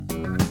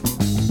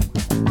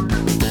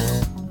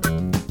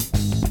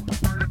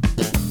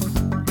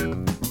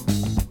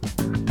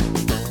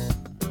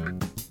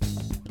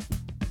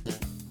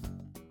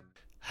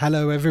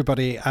Hello,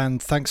 everybody,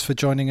 and thanks for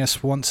joining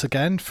us once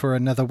again for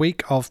another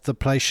week of the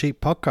Play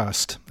Sheet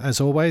podcast. As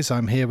always,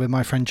 I'm here with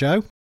my friend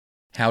Joe.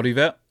 Howdy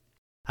there.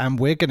 And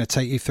we're going to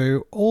take you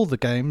through all the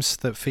games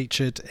that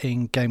featured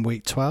in Game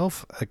Week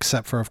 12,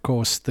 except for, of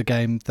course, the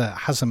game that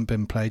hasn't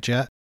been played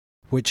yet,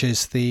 which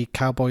is the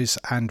Cowboys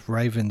and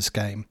Ravens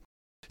game.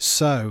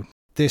 So,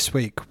 this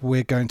week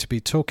we're going to be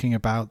talking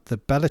about the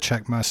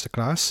Belichick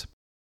Masterclass,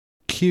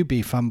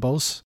 QB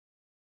fumbles,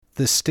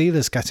 the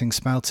Steelers getting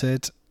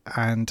smelted,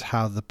 and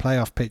how the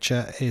playoff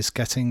picture is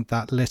getting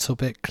that little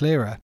bit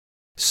clearer.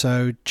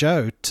 So,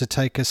 Joe, to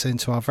take us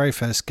into our very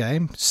first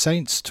game,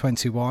 Saints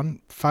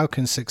 21,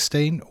 Falcons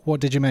 16, what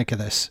did you make of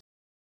this?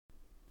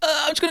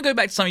 I'm just going to go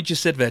back to something you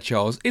just said there,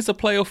 Charles. Is the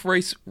playoff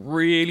race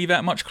really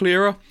that much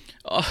clearer?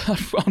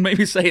 I'll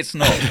maybe say it's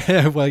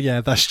not. Well,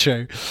 yeah, that's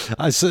true.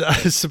 I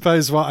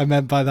suppose what I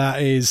meant by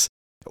that is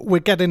we're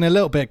getting a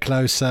little bit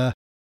closer.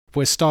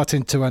 We're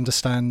starting to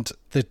understand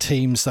the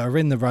teams that are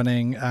in the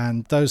running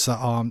and those that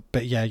aren't.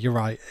 But yeah, you're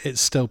right.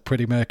 It's still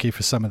pretty murky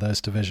for some of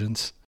those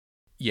divisions.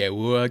 Yeah,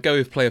 we'll go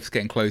with playoffs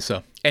getting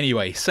closer.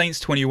 Anyway, Saints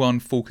 21,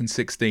 Falcons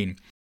 16.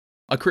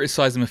 I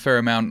criticised them a fair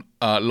amount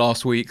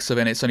last week, so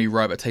then it's only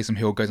right that Taysom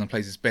Hill goes and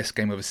plays his best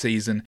game of the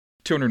season.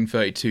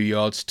 232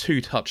 yards, 2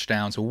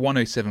 touchdowns, a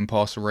 107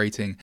 passer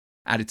rating,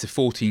 added to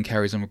 14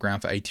 carries on the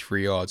ground for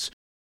 83 yards.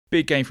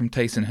 Big game from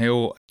Taysom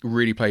Hill,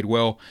 really played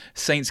well.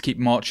 Saints keep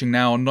marching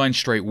now, 9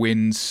 straight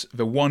wins.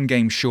 They're 1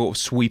 game short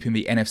of sweeping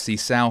the NFC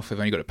South. They've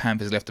only got the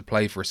Panthers left to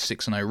play for a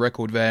 6-0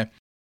 record there.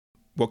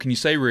 What can you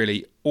say,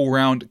 really? All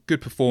round,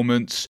 good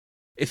performance.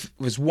 If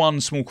there's one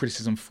small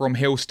criticism from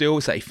Hill still,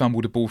 it's that he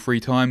fumbled the ball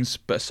 3 times.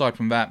 But aside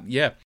from that,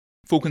 yeah,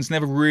 Falcons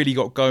never really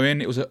got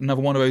going. It was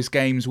another one of those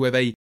games where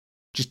they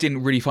just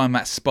didn't really find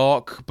that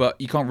spark, but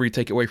you can't really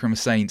take it away from the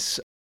Saints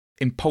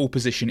in pole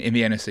position in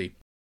the NFC.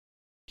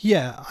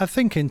 Yeah, I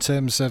think in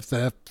terms of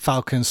the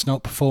Falcons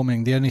not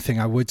performing, the only thing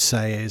I would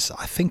say is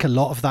I think a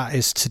lot of that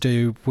is to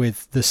do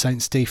with the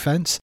Saints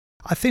defense.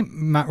 I think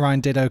Matt Ryan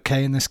did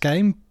okay in this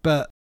game,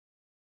 but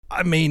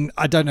I mean,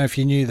 I don't know if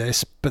you knew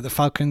this, but the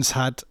Falcons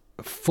had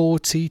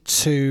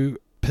 42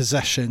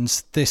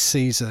 possessions this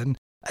season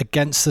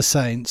against the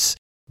Saints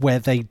where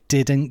they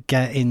didn't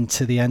get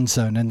into the end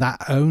zone, and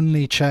that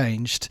only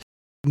changed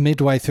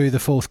midway through the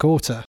fourth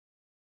quarter.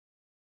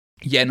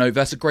 Yeah, no,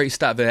 that's a great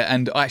stat there,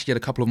 and I actually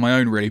had a couple of my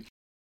own, really.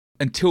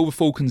 Until the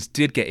Falcons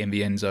did get in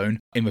the end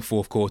zone in the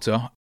fourth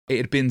quarter, it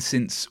had been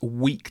since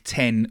week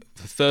 10,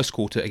 the first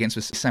quarter, against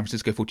the San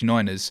Francisco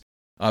 49ers.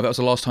 That was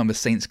the last time the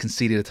Saints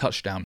conceded a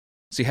touchdown.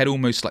 So you had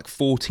almost like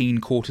 14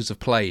 quarters of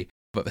play,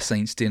 but the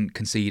Saints didn't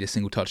concede a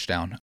single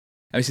touchdown.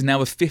 And this is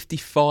now a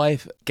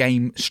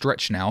 55-game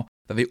stretch now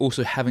that they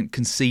also haven't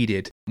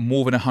conceded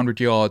more than 100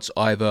 yards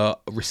either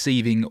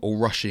receiving or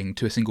rushing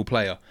to a single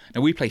player.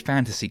 Now, we play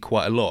fantasy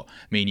quite a lot,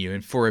 me and you,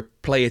 and for a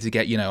player to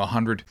get,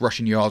 100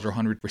 rushing yards or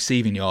 100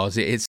 receiving yards,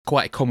 it's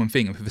quite a common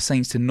thing. And for the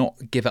Saints to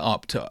not give it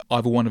up to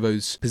either one of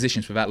those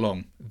positions for that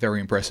long, very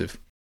impressive.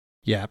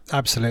 Yeah,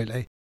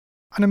 absolutely.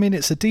 And I mean,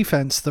 it's a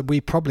defense that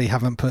we probably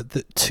haven't put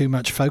too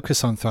much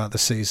focus on throughout the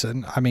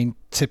season. I mean,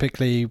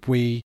 typically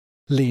we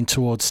lean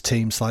towards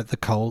teams like the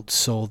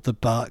Colts or the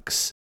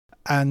Bucks.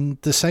 And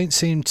the Saints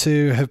seem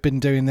to have been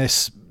doing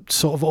this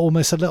sort of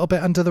almost a little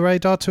bit under the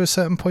radar to a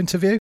certain point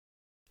of view.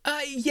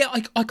 Yeah,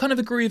 I kind of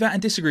agree with that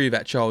and disagree with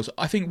that, Charles.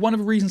 I think one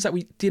of the reasons that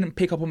we didn't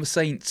pick up on the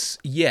Saints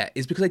yet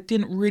is because they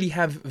didn't really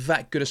have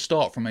that good a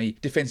start from a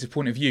defensive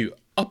point of view.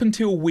 Up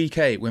until week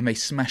 8, when they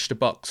smashed the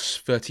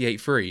Bucks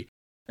 38-3,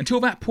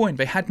 until that point,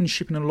 they had been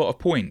shipping a lot of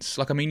points.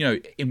 Like, I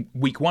mean, in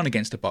week 1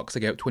 against the Bucks,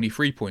 they gave up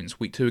 23 points.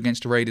 Week 2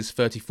 against the Raiders,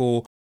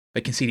 34. They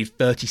conceded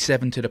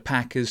 37 to the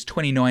Packers,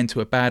 29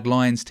 to a bad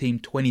Lions team,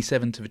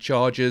 27 to the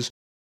Chargers.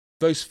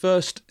 Those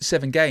first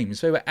 7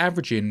 games, they were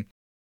averaging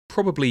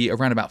probably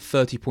around about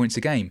 30 points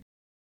a game.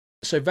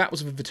 So that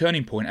was the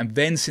turning point. And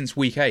then since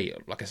week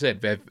 8, like I said,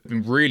 they've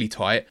been really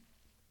tight,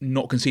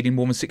 not conceding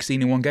more than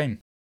 16 in one game.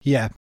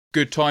 Yeah.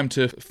 Good time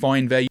to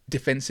find their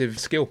defensive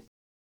skill.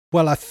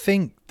 Well, I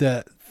think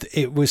that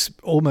it was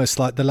almost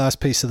like the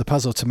last piece of the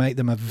puzzle to make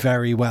them a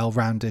very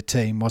well-rounded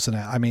team, wasn't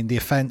it? I mean, the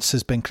offense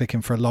has been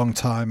clicking for a long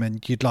time,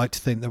 and you'd like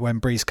to think that when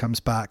Breeze comes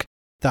back,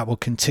 that will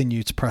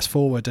continue to press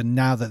forward. And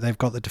now that they've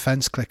got the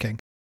defense clicking,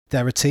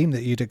 they're a team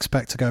that you'd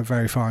expect to go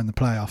very far in the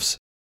playoffs.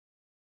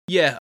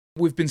 Yeah,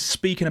 we've been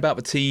speaking about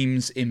the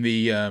teams in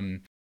the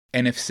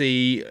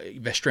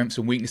NFC, their strengths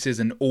and weaknesses,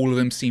 and all of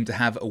them seem to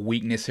have a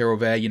weakness here or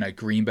there.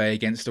 Green Bay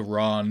against the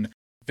run,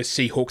 the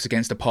Seahawks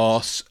against the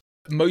pass.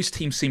 Most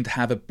teams seem to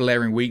have a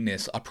blaring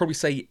weakness. I'd probably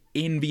say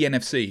in the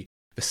NFC,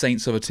 the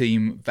Saints are a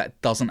team that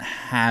doesn't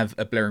have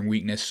a blaring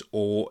weakness,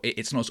 or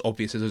it's not as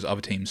obvious as those other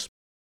teams.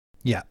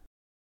 Yeah.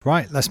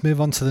 Right, let's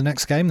move on to the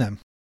next game then.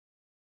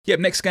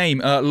 Yep, next game,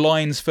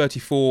 Lions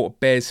 34,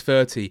 Bears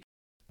 30.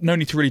 No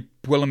need to really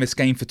dwell on this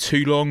game for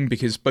too long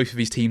because both of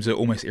these teams are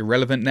almost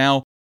irrelevant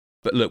now.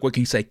 But look, what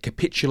can you say?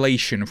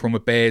 Capitulation from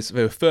the Bears.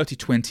 They were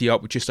 30-20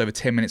 up with just over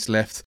 10 minutes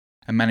left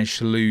and managed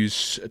to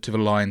lose to the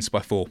Lions by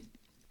 4.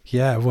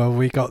 Yeah, well,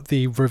 we got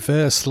the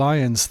reverse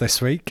Lions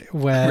this week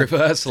where...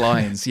 Reverse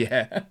Lions,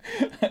 yeah.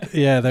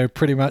 Yeah, they're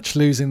pretty much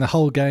losing the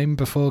whole game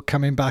before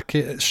coming back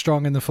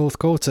strong in the fourth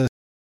quarter.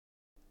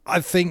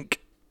 I think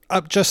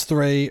up just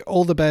 3,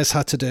 all the Bears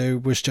had to do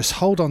was just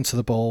hold on to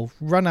the ball,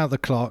 run out the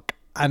clock,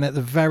 and at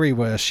the very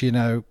worst, you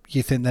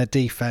think their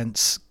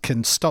defense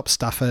can stop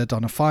Stafford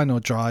on a final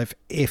drive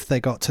if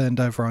they got turned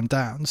over on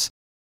downs.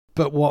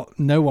 But what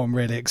no one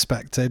really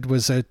expected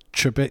was a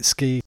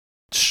Trubisky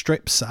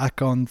strip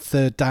sack on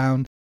 3rd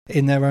down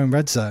in their own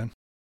red zone.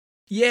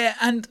 Yeah,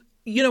 and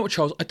you know what,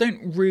 Charles? I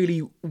don't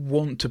really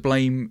want to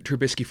blame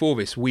Trubisky for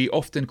this. We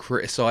often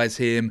criticise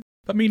him.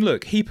 But I mean,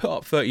 look, he put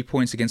up 30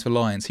 points against the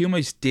Lions. He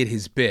almost did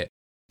his bit.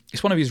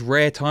 It's one of his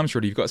rare times,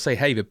 really. You've got to say,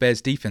 hey, the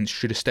Bears defense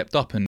should have stepped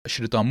up and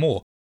should have done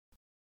more.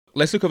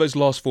 Let's look at those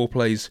last 4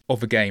 plays of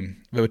the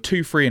game. There were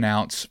 2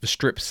 3-and-outs, the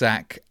strip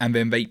sack, and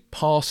then they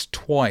passed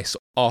twice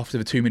after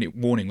the 2-minute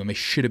warning when they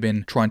should have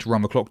been trying to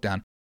run the clock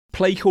down.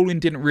 Play calling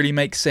didn't really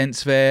make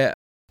sense there,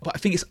 but I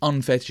think it's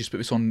unfair to just put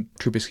this on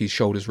Trubisky's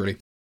shoulders, really.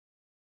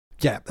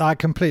 Yeah, I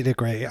completely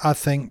agree. I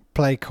think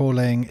play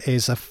calling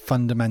is a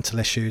fundamental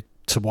issue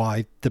to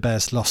why the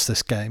Bears lost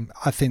this game.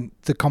 I think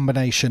the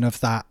combination of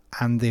that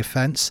and the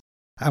offence,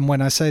 and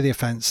when I say the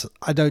offence,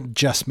 I don't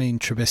just mean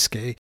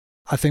Trubisky.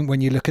 I think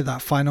when you look at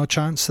that final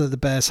chance that the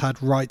Bears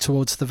had right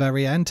towards the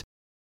very end,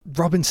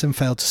 Robinson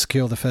failed to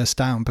secure the first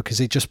down because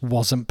he just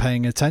wasn't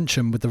paying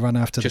attention with the run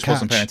after the catch. Just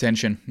wasn't paying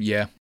attention,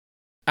 yeah.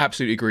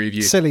 Absolutely agree with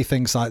you. Silly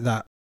things like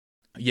that.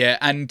 Yeah,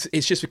 and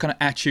it's just the kind of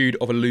attitude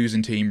of a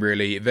losing team,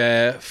 really.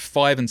 They're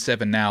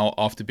 5-7 now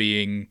after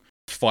being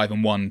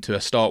 5-1 to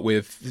start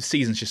with. The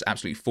season's just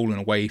absolutely fallen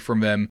away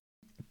from them.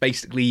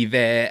 Basically,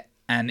 they're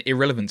an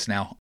irrelevance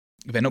now.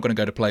 They're not going to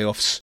go to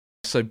playoffs.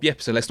 So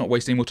let's not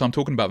waste any more time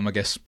talking about them, I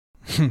guess.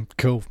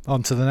 Cool.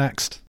 On to the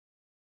next.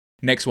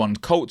 Next one,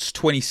 Colts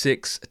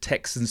 26,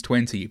 Texans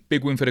 20.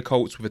 Big win for the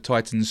Colts with the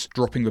Titans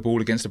dropping the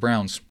ball against the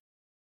Browns.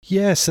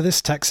 Yeah, so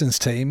this Texans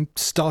team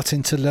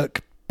starting to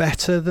look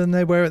better than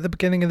they were at the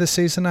beginning of the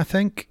season, I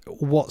think.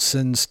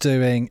 Watson's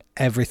doing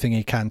everything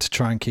he can to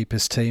try and keep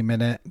his team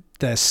in it.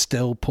 They're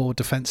still poor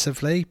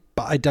defensively,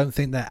 but I don't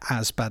think they're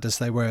as bad as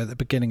they were at the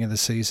beginning of the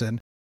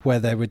season, where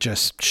they were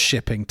just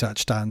shipping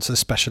touchdowns,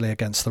 especially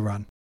against the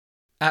run.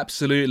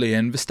 Absolutely,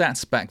 and the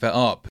stats back that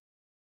up.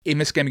 In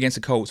this game against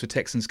the Colts, the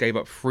Texans gave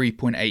up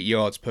 3.8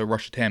 yards per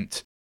rush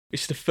attempt.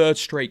 It's the 3rd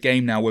straight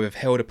game now where they've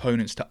held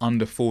opponents to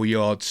under 4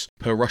 yards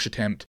per rush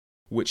attempt,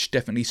 which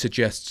definitely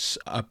suggests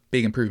a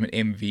big improvement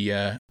in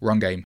the run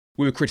game.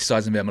 We were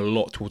criticising them a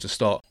lot towards the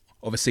start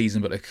of the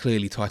season, but they've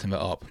clearly tightened that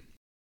up.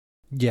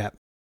 Yeah.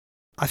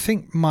 I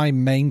think my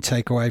main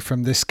takeaway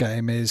from this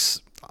game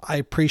is I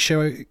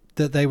appreciate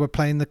that they were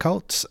playing the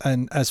Colts,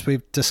 and as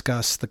we've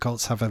discussed, the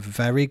Colts have a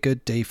very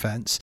good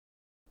defense.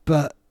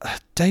 But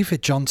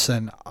David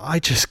Johnson, I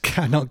just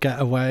cannot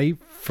get away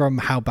from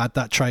how bad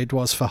that trade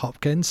was for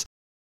Hopkins.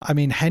 I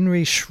mean,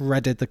 Henry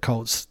shredded the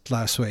Colts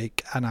last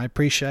week, and I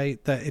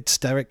appreciate that it's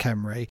Derrick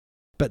Henry,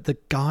 but the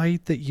guy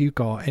that you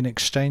got in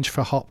exchange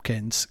for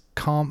Hopkins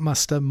can't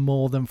muster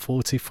more than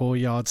 44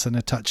 yards and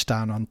a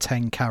touchdown on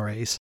 10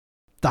 carries.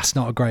 That's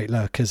not a great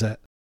look, is it?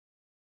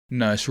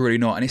 No, it's really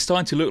not. And it's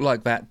starting to look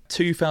like that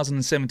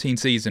 2017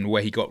 season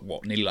where he got,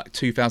 nearly like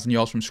 2,000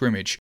 yards from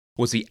scrimmage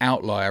was the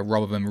outlier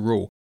rather than the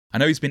rule. I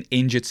know he's been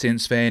injured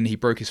since then. He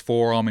broke his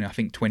forearm in, I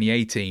think,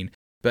 2018.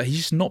 But he's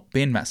just not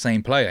been that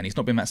same player, and he's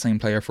not been that same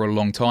player for a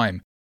long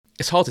time.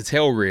 It's hard to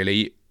tell,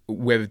 really,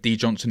 whether D.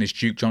 Johnson is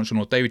Duke Johnson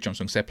or David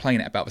Johnson, because they're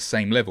playing at about the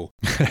same level.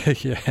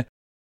 Yeah.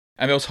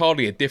 And there was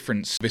hardly a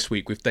difference this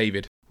week with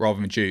David rather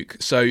than Duke.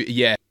 So,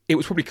 yeah, it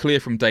was probably clear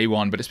from day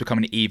one, but it's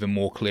becoming even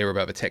more clear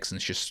about the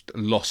Texans just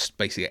lost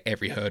basically at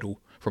every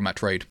hurdle from that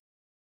trade.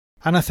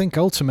 And I think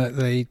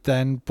ultimately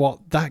then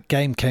what that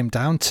game came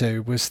down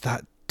to was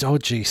that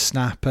dodgy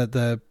snap at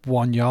the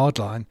 1 yard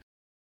line.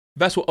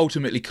 That's what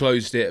ultimately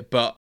closed it,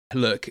 but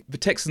look, the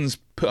Texans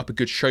put up a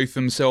good show for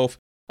themselves.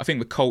 I think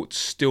the Colts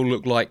still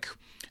look like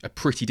a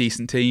pretty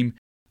decent team.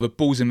 The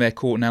ball's in their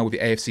court now with the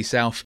AFC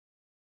South.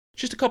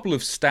 Just a couple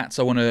of stats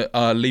I want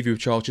to leave you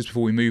with, Charles, just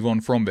before we move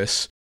on from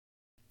this.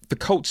 The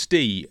Colts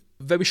D,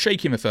 they were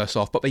shaky in the first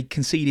half, but they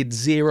conceded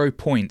 0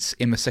 points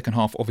in the second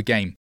half of the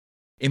game.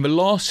 In the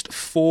last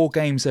 4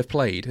 games they've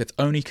played, they've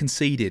only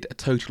conceded a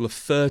total of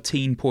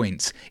 13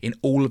 points in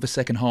all of the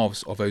second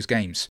halves of those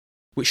games,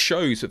 which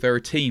shows that they're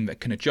a team that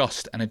can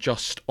adjust and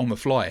adjust on the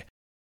fly.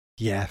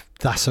 Yeah,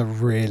 that's a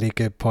really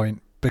good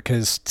point,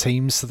 because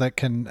teams that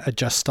can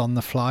adjust on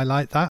the fly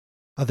like that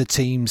are the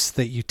teams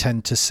that you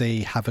tend to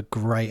see have a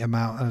great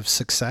amount of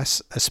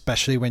success,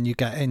 especially when you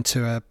get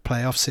into a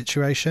playoff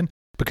situation.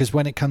 Because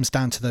when it comes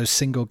down to those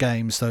single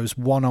games, those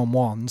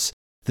one-on-ones,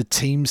 the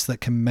teams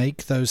that can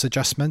make those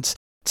adjustments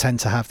tend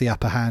to have the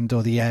upper hand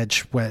or the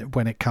edge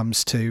when it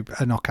comes to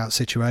a knockout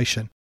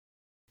situation.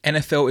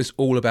 NFL is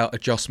all about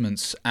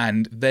adjustments,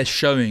 and they're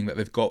showing that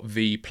they've got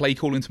the play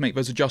calling to make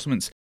those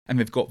adjustments, and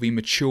they've got the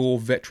mature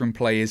veteran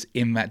players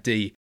in that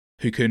D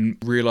who can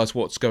realise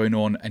what's going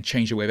on and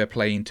change the way they're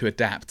playing to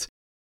adapt.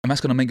 And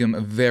that's going to make them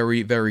a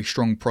very, very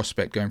strong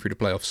prospect going through the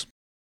playoffs.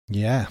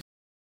 Yeah.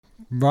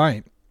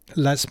 Right.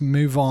 Let's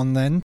move on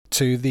then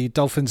to the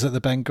Dolphins at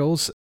the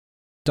Bengals.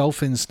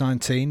 Dolphins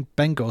 19,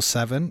 Bengals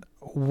 7.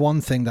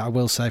 One thing that I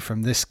will say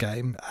from this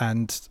game,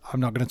 and I'm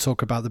not going to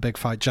talk about the big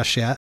fight just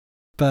yet,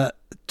 but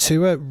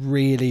Tua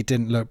really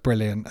didn't look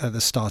brilliant at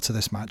the start of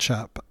this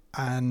matchup.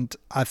 And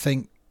I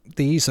think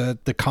these are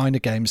the kind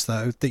of games,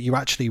 though, that you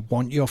actually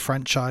want your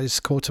franchise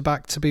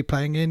quarterback to be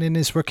playing in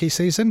his rookie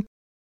season,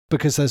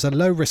 because there's a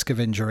low risk of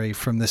injury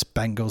from this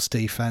Bengals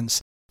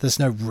defense. There's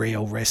no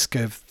real risk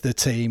of the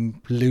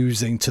team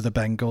losing to the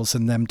Bengals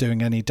and them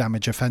doing any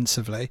damage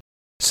offensively.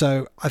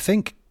 So I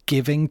think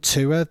giving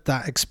Tua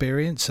that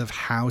experience of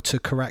how to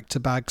correct a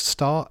bad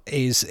start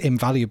is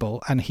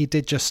invaluable. And he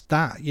did just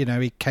that. You know,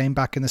 he came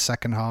back in the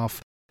second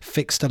half,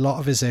 fixed a lot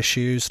of his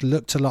issues,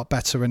 looked a lot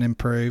better and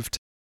improved.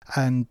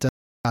 And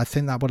I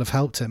think that would have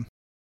helped him.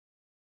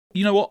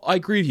 You know what? I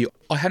agree with you.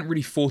 I hadn't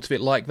really thought of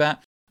it like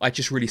that. I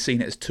just really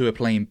seen it as Tua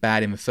playing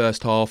bad in the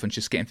first half and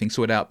just getting things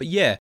sorted out. But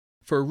yeah,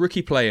 for a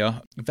rookie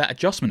player, that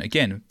adjustment,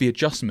 again, the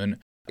adjustment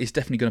is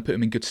definitely going to put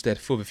him in good stead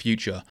for the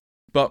future.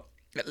 But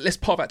let's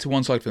park that to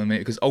one side for a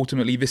minute, because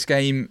ultimately this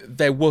game,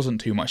 there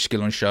wasn't too much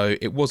skill on show.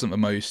 It wasn't the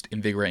most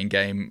invigorating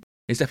game.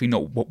 It's definitely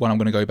not one I'm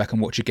going to go back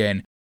and watch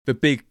again. The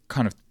big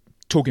kind of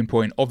talking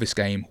point of this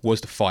game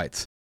was the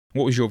fight.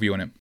 What was your view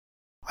on it?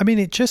 I mean,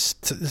 it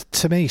just,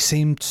 to me,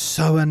 seemed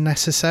so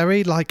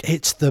unnecessary. Like,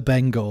 it's the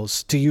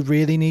Bengals. Do you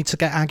really need to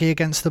get aggy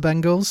against the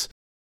Bengals?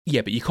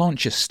 Yeah, but you can't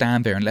just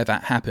stand there and let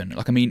that happen.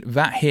 Like, I mean,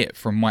 that hit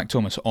from Mike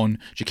Thomas on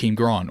Jakeem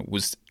Grant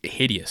was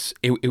hideous.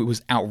 It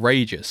was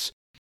outrageous.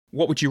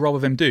 What would you rather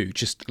them do?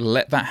 Just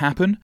let that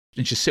happen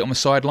and just sit on the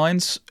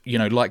sidelines? You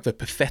know, like the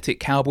pathetic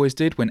Cowboys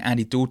did when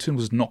Andy Dalton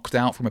was knocked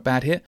out from a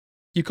bad hit?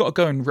 You've got to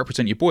go and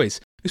represent your boys.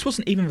 This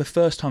wasn't even the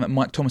first time that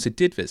Mike Thomas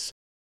did this.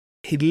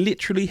 He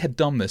literally had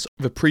done this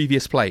the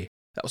previous play.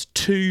 That was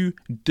 2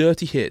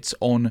 dirty hits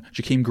on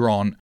Jakeem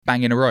Grant,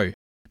 bang in a row.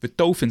 The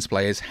Dolphins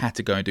players had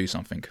to go and do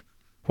something.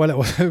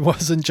 Well, it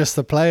wasn't just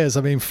the players.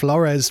 I mean,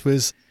 Flores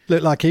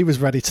looked like he was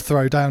ready to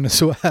throw down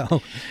as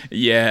well.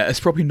 Yeah,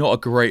 it's probably not a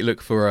great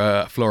look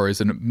for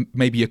Flores, and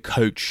maybe a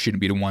coach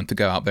shouldn't be the one to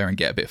go out there and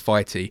get a bit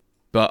fighty.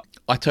 But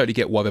I totally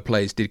get why the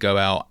players did go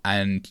out,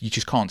 and you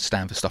just can't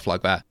stand for stuff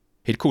like that.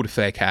 He'd called a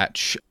fair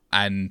catch,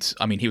 and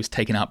I mean, he was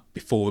taken out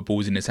before the ball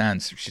was in his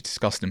hands, which is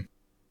disgusting.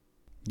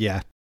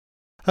 Yeah.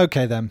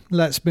 Okay then,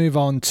 let's move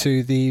on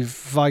to the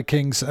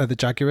Vikings, the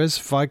Jaguars.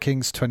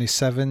 Vikings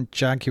 27,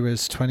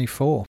 Jaguars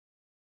 24.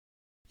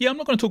 Yeah, I'm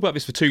not going to talk about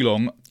this for too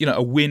long. You know,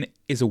 a win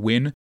is a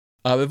win.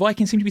 The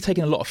Vikings seem to be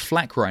taking a lot of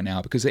flack right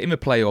now because they're in the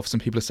playoffs and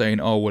people are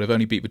saying, oh, well, they've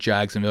only beat the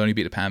Jags and they've only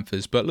beat the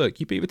Panthers. But look,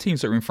 you beat the teams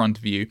that are in front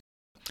of you.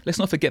 Let's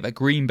not forget that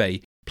Green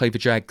Bay played the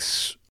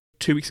Jags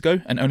 2 weeks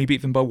ago and only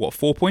beat them by,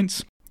 4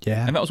 points?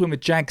 Yeah. And that was when the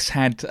Jags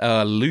had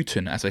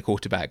Luton as their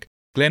quarterback.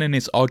 Glennon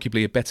is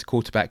arguably a better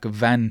quarterback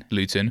than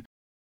Luton.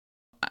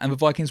 And the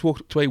Vikings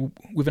walked away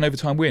with an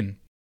overtime win.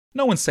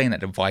 No one's saying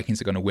that the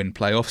Vikings are going to win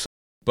playoffs,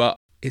 but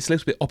it's a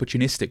little bit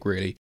opportunistic,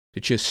 really, to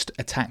just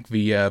attack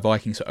the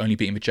Vikings for only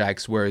beating the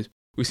Jags, whereas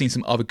we've seen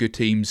some other good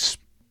teams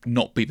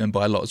not beat them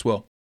by a lot as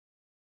well.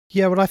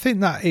 Yeah, well, I think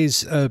that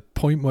is a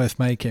point worth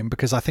making,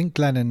 because I think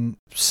Glennon,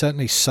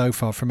 certainly so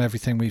far from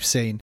everything we've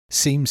seen,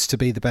 seems to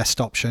be the best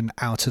option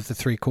out of the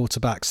 3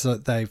 quarterbacks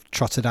that they've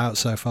trotted out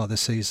so far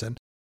this season.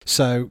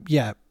 So,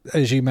 yeah,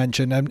 as you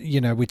mentioned,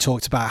 we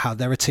talked about how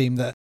they're a team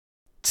that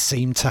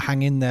seem to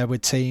hang in there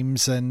with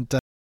teams, and,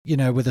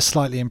 with a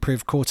slightly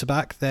improved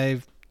quarterback,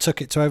 they've took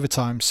it to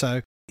overtime.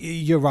 So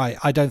you're right.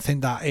 I don't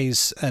think that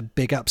is a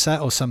big upset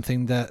or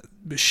something that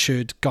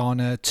should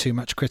garner too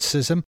much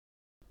criticism.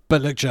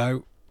 But look,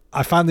 Joe,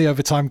 I found the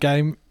overtime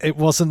game. It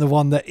wasn't the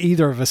one that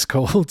either of us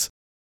called,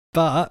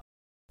 but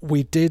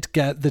we did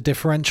get the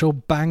differential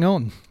bang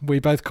on. We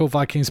both called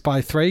Vikings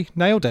by 3.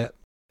 Nailed it.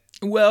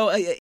 Well,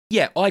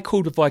 yeah, I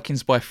called the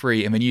Vikings by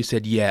 3, and then you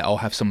said, yeah, I'll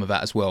have some of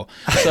that as well.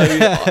 So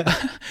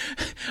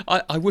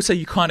I would say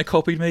you kind of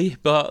copied me,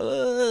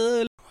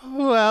 but...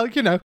 Well,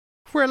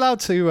 we're allowed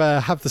to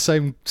have the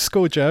same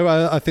score,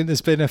 Joe. I think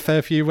there's been a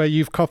fair few where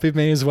you've copied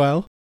me as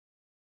well.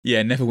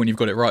 Yeah, never when you've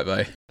got it right,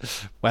 though.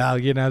 Well,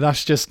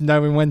 that's just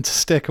knowing when to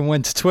stick and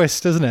when to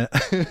twist, isn't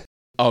it?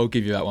 I'll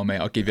give you that one, mate.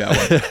 I'll give you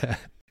that one.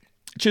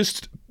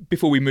 Just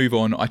before we move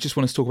on, I just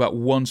want to talk about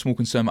one small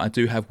concern that I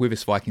do have with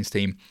this Vikings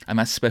team, and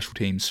that's special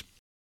teams.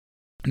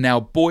 Now,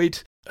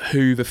 Boyd,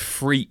 who the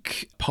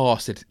freak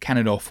pass had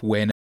cannoned off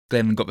when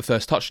Glennon got the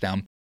first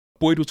touchdown,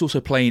 Boyd was also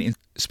playing in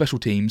special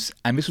teams,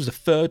 and this was the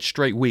 3rd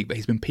straight week that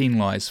he's been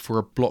penalised for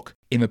a block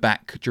in the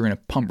back during a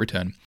punt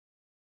return.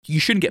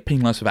 You shouldn't get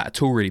penalised for that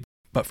at all, really,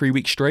 but 3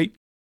 weeks straight,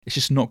 it's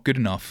just not good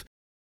enough.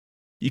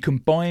 You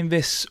combine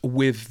this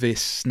with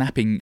this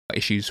snapping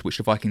issues which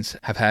the Vikings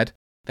have had.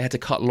 They had to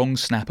cut long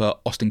snapper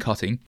Austin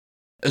Cutting,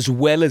 as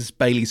well as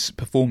Bailey's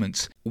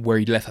performance, where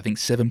he left, I think,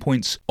 7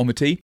 points on the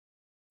tee.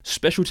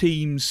 Special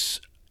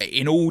teams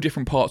in all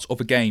different parts of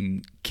the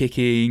game,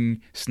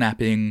 kicking,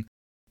 snapping,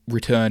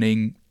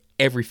 returning,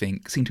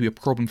 everything seem to be a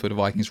problem for the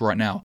Vikings right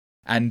now.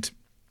 And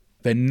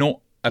they're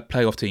not a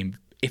playoff team.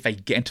 If they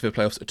get into the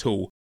playoffs at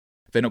all,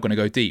 they're not going to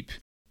go deep.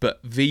 But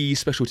these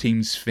special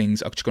teams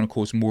things are just going to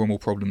cause more and more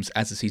problems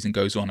as the season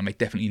goes on, and they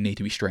definitely need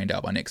to be straightened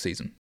out by next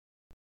season.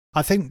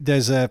 I think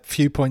there's a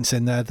few points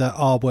in there that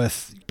are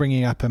worth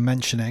bringing up and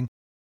mentioning.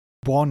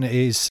 One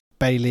is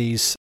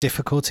Bailey's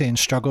difficulty and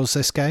struggles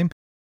this game.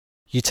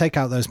 You take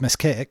out those missed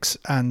kicks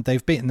and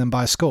they've beaten them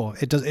by a score.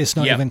 It's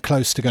not even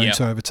close to going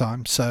to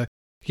overtime. So,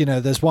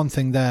 there's one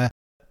thing there.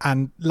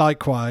 And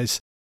likewise,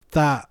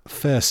 that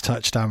first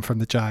touchdown from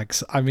the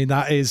Jags, I mean,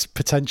 that is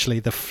potentially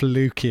the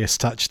flukiest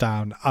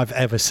touchdown I've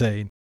ever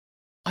seen.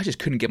 I just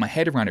couldn't get my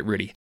head around it,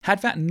 really.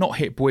 Had that not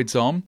hit Boyd's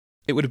arm,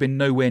 it would have been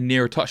nowhere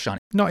near a touchdown.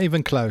 Not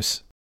even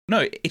close. No,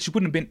 it just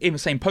wouldn't have been in the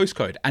same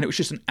postcode. And it was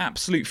just an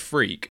absolute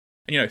freak.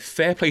 And,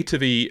 fair play to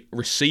the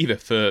receiver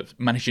for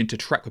managing to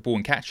track the ball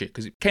and catch it,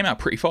 because it came out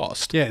pretty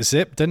fast. Yeah, it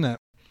zipped, didn't it?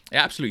 It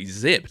absolutely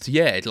zipped.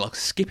 Yeah, it's like a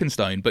skipping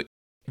stone. But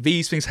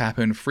these things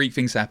happen, freak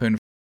things happen.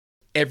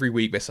 Every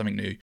week there's something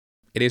new.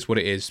 It is what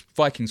it is.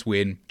 Vikings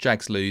win,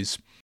 Jags lose.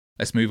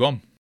 Let's move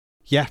on.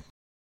 Yeah.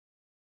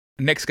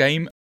 Next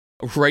game,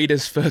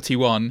 Raiders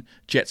 31,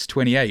 Jets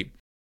 28.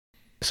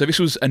 So this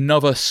was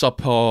another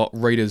subpar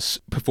Raiders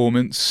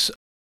performance.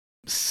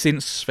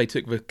 Since they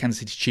took the Kansas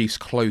City Chiefs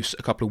close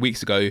a couple of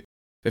weeks ago,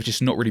 they've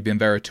just not really been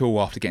there at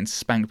all after getting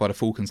spanked by the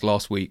Falcons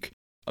last week.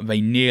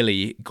 They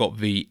nearly got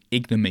the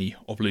ignominy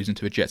of losing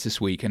to the Jets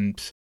this week,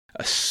 and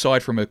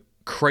aside from a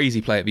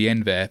crazy play at the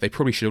end there, they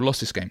probably should have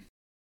lost this game.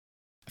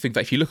 I think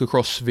that if you look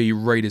across the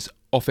Raiders'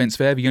 offense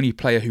there, the only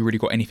player who really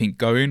got anything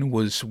going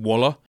was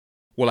Waller.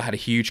 Waller had a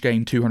huge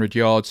game, 200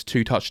 yards,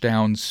 2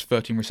 touchdowns,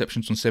 13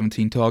 receptions on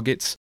 17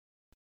 targets.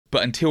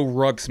 But until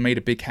Ruggs made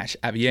a big catch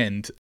at the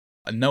end,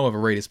 no other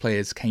Raiders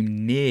players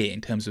came near in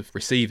terms of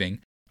receiving.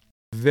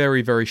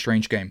 Very, very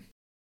strange game.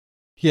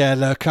 Yeah,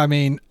 look, I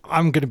mean,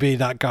 I'm going to be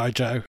that guy,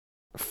 Joe.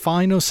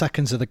 Final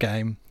seconds of the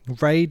game,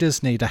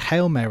 Raiders need a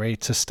Hail Mary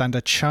to stand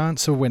a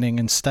chance of winning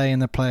and stay in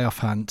the playoff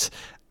hunt,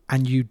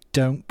 and you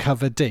don't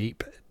cover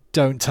deep.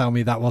 Don't tell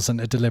me that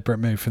wasn't a deliberate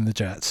move from the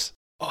Jets.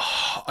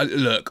 Oh,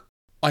 look,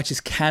 I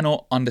just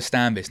cannot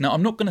understand this. Now,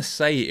 I'm not going to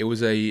say it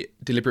was a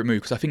deliberate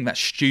move because I think that's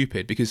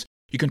stupid, because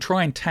you can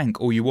try and tank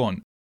all you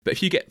want, but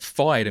if you get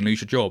fired and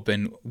lose your job,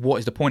 then what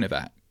is the point of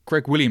that?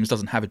 Greg Williams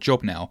doesn't have a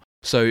job now,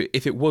 so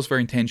if it was their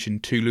intention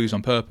to lose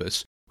on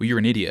purpose, well, you're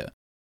an idiot.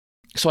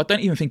 So I don't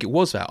even think it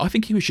was that. I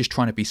think he was just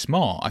trying to be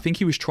smart. I think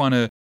he was trying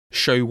to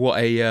show what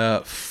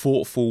a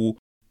thoughtful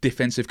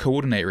defensive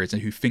coordinator is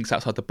and who thinks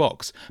outside the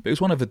box. But it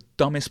was one of the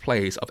dumbest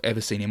plays I've ever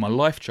seen in my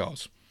life,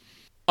 Charles.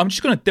 I'm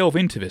just going to delve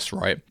into this,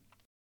 right?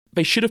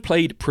 They should have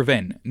played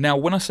prevent. Now,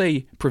 when I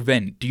say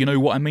prevent, do you know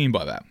what I mean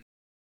by that?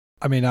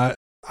 I mean, I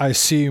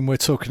assume we're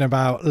talking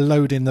about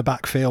loading the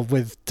backfield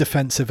with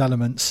defensive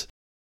elements.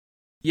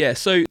 Yeah,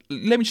 so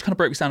let me just kind of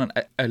break this down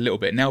a little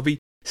bit. Now, the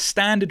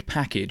standard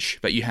package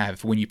that you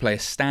have when you play a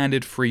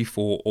standard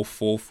 3-4 or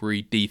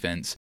 4-3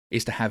 defense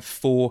is to have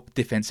 4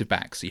 defensive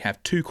backs. So you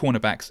have 2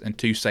 cornerbacks and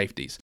 2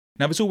 safeties.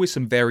 Now, there's always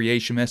some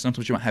variation there.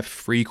 Sometimes you might have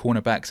 3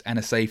 cornerbacks and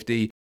a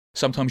safety.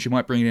 Sometimes you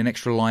might bring in an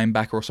extra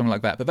linebacker or something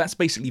like that. But that's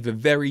basically the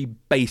very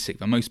basic,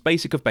 the most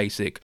basic of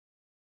basic.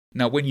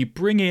 Now, when you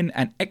bring in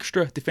an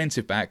extra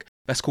defensive back,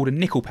 that's called a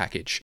nickel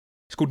package.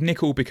 It's called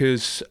nickel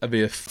because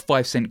the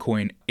 5-cent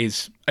coin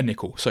is a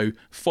nickel. So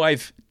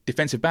 5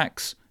 defensive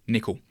backs,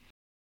 nickel.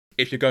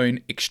 If you're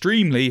going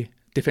extremely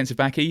defensive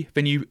backy,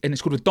 then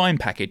it's called a dime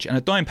package. And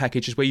a dime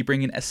package is where you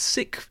bring in a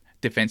 6th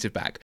defensive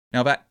back.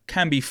 Now that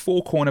can be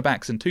 4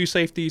 cornerbacks and 2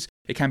 safeties.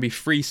 It can be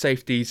 3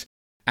 safeties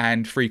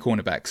and 3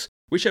 cornerbacks.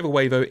 Whichever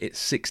way though, it's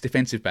 6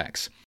 defensive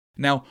backs.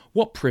 Now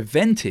what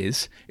prevent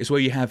is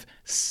where you have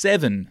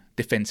 7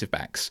 defensive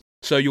backs.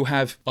 So you'll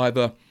have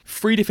either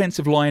 3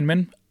 defensive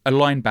linemen, a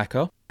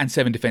linebacker, and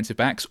 7 defensive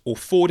backs, or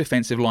 4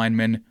 defensive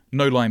linemen,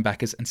 no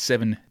linebackers, and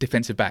 7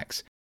 defensive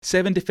backs.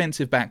 7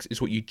 defensive backs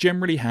is what you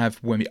generally have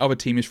when the other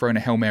team is throwing a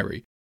Hail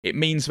Mary. It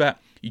means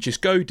that you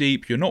just go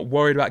deep, you're not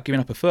worried about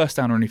giving up a first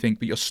down or anything,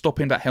 but you're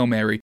stopping that Hail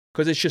Mary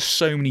because there's just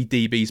so many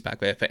DBs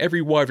back there. For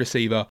every wide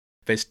receiver,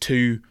 there's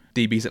 2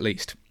 DBs at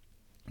least.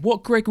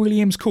 What Greg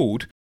Williams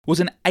called was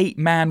an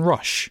 8-man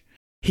rush.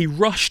 He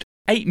rushed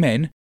 8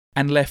 men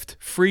and left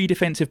 3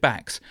 defensive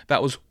backs.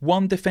 That was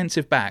 1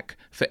 defensive back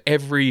for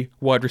every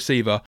wide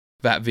receiver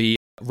that the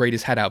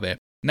Raiders had out there.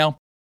 Now,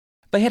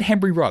 they had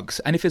Henry Ruggs,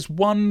 and if there's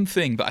one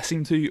thing that I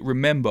seem to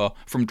remember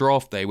from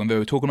draft day when they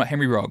were talking about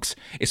Henry Ruggs,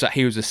 it's that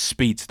he was a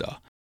speedster.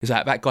 It's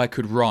that guy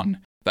could run,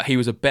 that he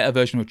was a better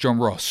version of John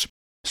Ross.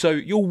 So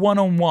you're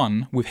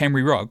one-on-one with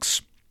Henry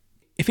Ruggs.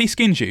 If he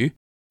skins you,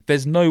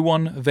 there's no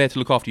one there to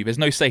look after you. There's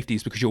no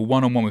safeties because you're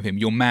one-on-one with him.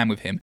 You're man with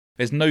him.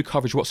 There's no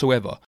coverage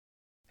whatsoever.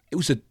 It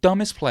was the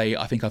dumbest play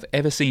I think I've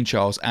ever seen,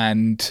 Charles,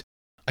 and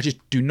I just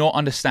do not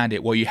understand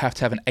it where you have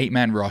to have an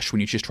 8-man rush when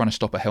you're just trying to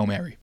stop a Hail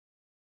Mary.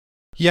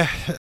 Yeah,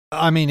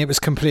 I mean, it was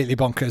completely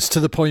bonkers to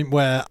the point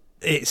where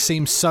it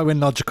seems so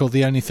illogical.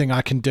 The only thing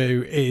I can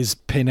do is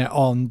pin it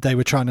on they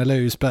were trying to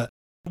lose, but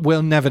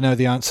we'll never know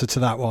the answer to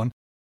that one.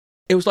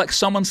 It was like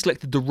someone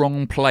selected the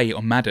wrong play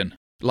on Madden,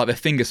 like their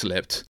finger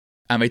slipped,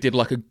 and they did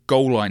like a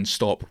goal line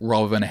stop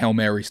rather than a Hail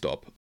Mary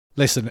stop.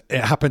 Listen,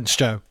 it happens,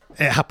 Joe.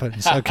 It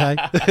happens, okay?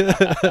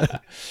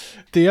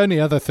 The only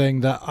other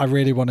thing that I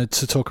really wanted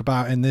to talk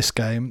about in this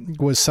game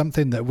was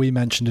something that we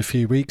mentioned a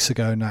few weeks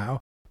ago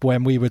now,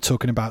 when we were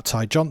talking about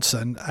Ty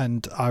Johnson,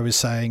 and I was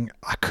saying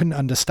I couldn't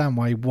understand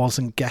why he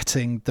wasn't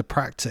getting the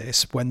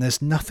practice when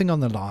there's nothing on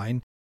the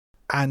line.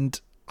 And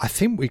I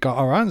think we got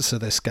our answer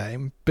this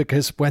game,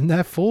 because when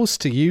they're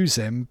forced to use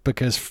him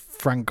because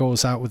Frank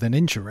Gore's out with an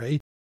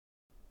injury,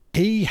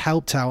 he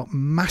helped out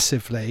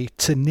massively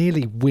to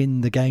nearly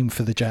win the game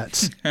for the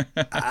Jets.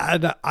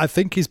 And I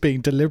think he's being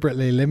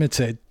deliberately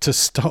limited to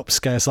stop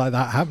scares like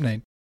that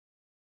happening.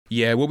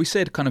 Yeah, well, we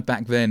said kind of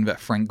back then that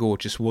Frank Gore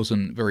just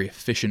wasn't very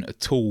efficient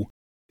at all.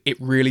 It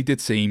really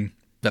did seem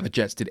that the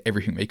Jets did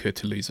everything they could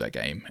to lose that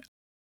game.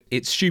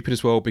 It's stupid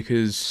as well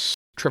because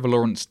Trevor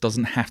Lawrence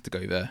doesn't have to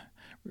go there.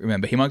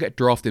 Remember, he might get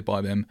drafted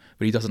by them,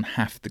 but he doesn't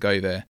have to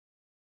go there.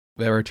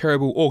 They're a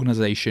terrible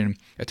organisation,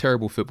 a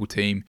terrible football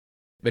team.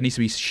 There needs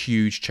to be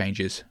huge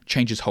changes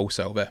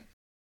wholesale there.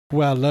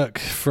 Well, look,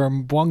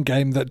 from one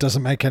game that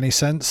doesn't make any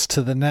sense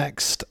to the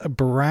next,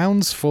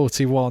 Browns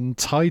 41,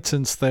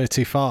 Titans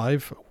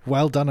 35.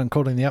 Well done on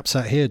calling the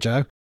upset here,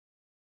 Joe.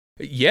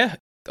 Yeah,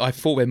 I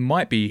thought there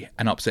might be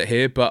an upset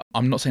here, but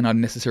I'm not saying I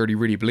necessarily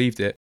really believed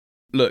it.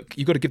 Look,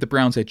 you've got to give the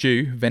Browns their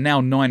due. They're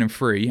now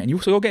 9-3, and you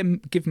also got to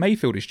give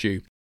Mayfield his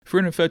due.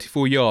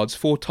 334 yards,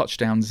 4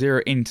 touchdowns,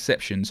 0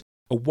 interceptions,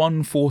 a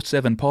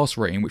 147 pass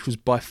rating, which was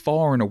by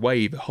far and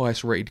away the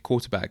highest rated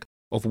quarterback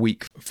of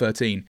week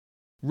 13.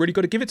 Really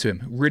got to give it to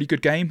him. Really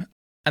good game.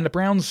 And the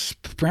Browns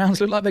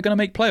look like they're going to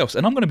make playoffs.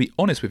 And I'm going to be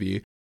honest with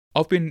you.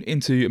 I've been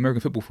into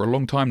American football for a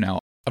long time now.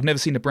 I've never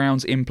seen the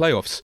Browns in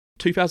playoffs.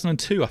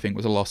 2002, I think,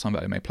 was the last time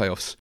that they made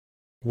playoffs.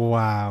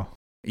 Wow.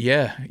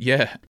 Yeah.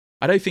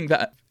 I don't think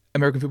that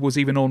American football was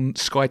even on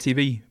Sky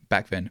TV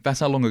back then.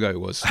 That's how long ago it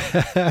was.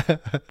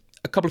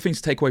 A couple of things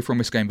to take away from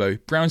this game, though.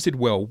 Browns did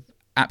well.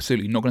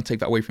 Absolutely. Not going to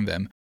take that away from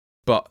them.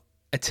 But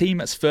a team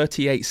that's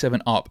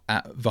 38-7 up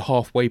at the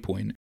halfway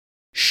point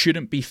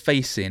shouldn't be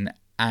facing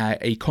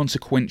a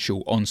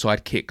consequential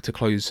onside kick to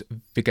close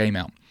the game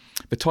out.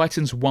 The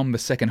Titans won the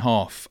second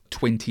half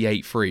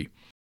 28-3.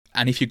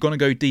 And if you're going to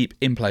go deep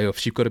in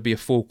playoffs, you've got to be a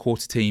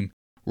full-quarter team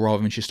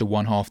rather than just a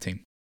one-half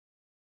team.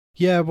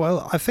 Yeah,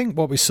 well, I think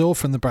what we saw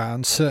from the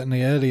Browns,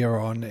 certainly earlier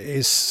on,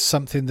 is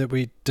something that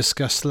we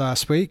discussed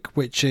last week,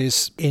 which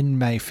is in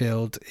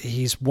Mayfield.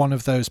 He's one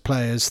of those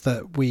players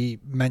that we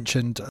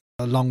mentioned,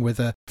 along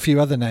with a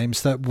few other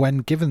names, that when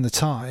given the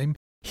time,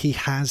 he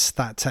has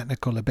that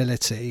technical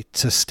ability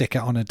to stick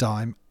it on a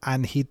dime,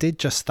 and he did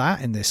just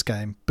that in this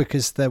game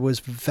because there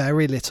was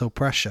very little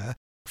pressure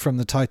from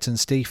the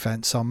Titans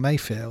defense on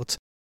Mayfield,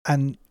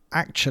 and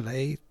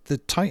actually the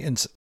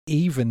Titans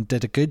even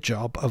did a good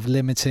job of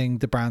limiting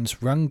the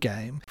Browns' run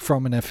game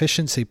from an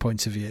efficiency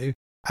point of view,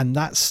 and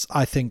that's,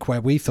 I think,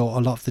 where we thought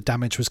a lot of the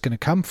damage was going to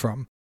come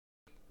from.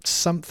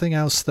 Something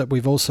else that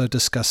we've also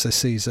discussed this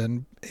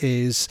season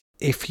is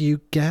if you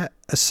get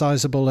a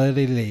sizable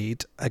early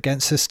lead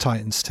against this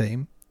Titans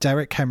team,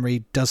 Derrick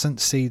Henry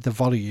doesn't see the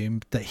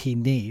volume that he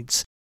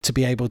needs to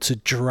be able to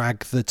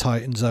drag the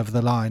Titans over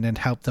the line and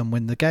help them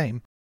win the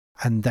game.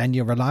 And then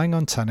you're relying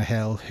on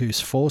Tannehill, who's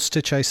forced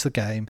to chase the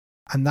game,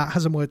 and that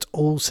hasn't worked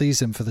all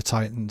season for the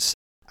Titans.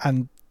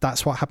 And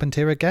that's what happened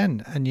here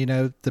again. And, you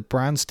know, the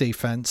Browns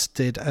defense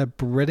did a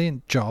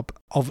brilliant job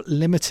of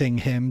limiting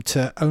him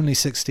to only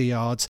 60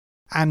 yards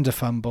and a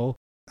fumble.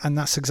 And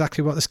that's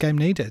exactly what this game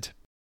needed.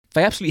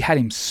 They absolutely had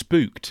him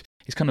spooked.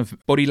 His kind of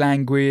body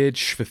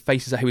language, the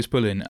faces that he was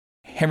pulling.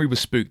 Henry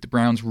was spooked. The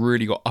Browns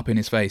really got up in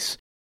his face.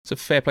 So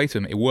fair play to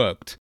him. It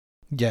worked.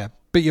 Yeah,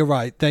 but you're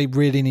right. They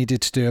really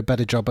needed to do a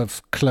better job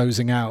of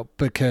closing out,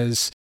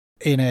 because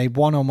in a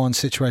one-on-one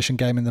situation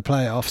game in the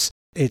playoffs,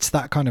 it's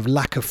that kind of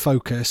lack of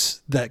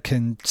focus that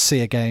can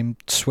see a game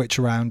switch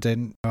around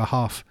in a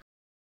half.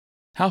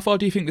 How far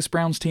do you think this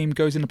Browns team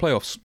goes in the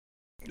playoffs?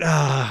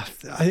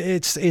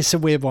 It's a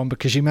weird one,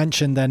 because you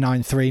mentioned they're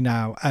 9-3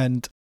 now,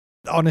 and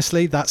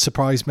honestly, that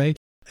surprised me.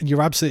 And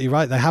you're absolutely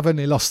right. They have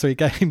only lost 3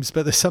 games,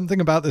 but there's something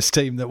about this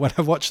team that when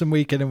I watch them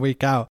week in and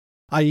week out,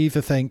 I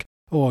either think,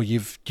 oh,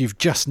 you've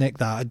just nicked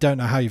that. I don't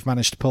know how you've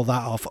managed to pull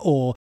that off.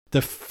 Or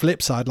the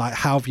flip side, like,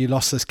 how have you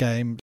lost this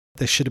game?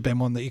 This should have been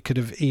one that you could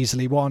have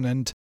easily won.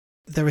 And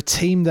they're a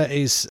team that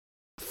is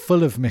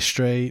full of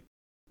mystery.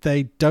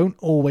 They don't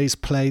always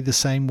play the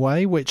same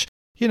way, which,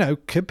 you know,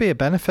 could be a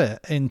benefit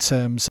in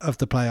terms of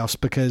the playoffs,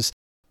 because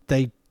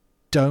they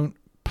don't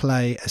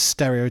play a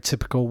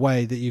stereotypical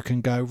way that you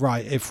can go,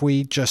 right, if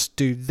we just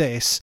do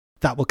this,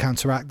 that will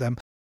counteract them.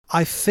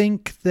 I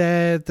think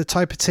they're the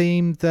type of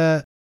team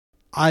that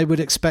I would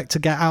expect to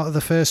get out of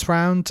the first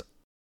round.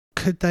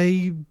 Could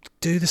they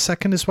do the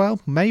second as well?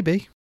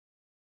 Maybe.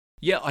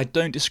 Yeah, I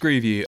don't disagree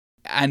with you.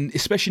 And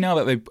especially now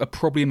that they are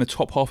probably in the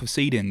top half of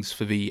seedings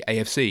for the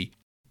AFC,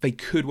 they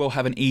could well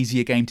have an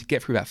easier game to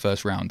get through that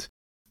first round.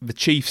 The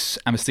Chiefs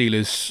and the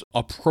Steelers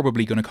are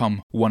probably going to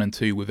come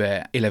 1-2 with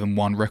their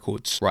 11-1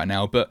 records right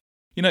now. But,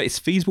 you know, it's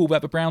feasible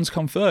that the Browns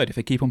come third if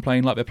they keep on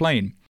playing like they're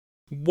playing.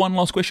 One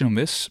last question on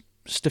this.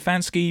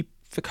 Stefanski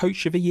for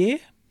Coach of the Year?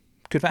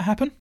 Could that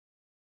happen?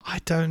 I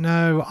don't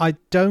know. I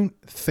don't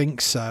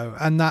think so.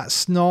 And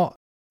that's not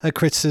a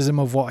criticism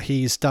of what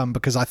he's done,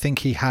 because I think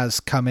he has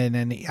come in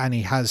and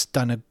he has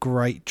done a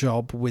great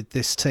job with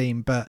this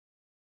team. But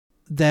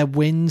their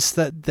wins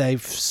that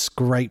they've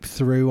scraped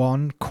through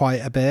on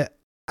quite a bit.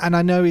 And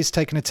I know he's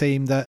taken a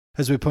team that,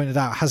 as we pointed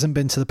out, hasn't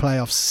been to the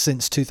playoffs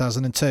since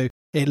 2002.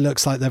 It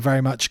looks like they're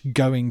very much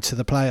going to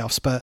the playoffs.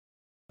 But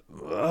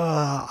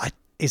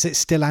is it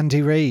still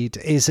Andy Reid?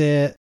 Is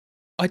it...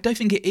 I don't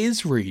think it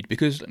is Reid,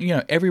 because,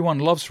 everyone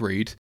loves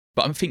Reid,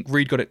 but I think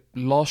Reid got it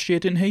last year,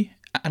 didn't he?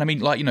 And I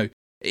mean,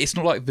 it's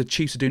not like the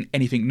Chiefs are doing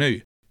anything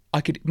new.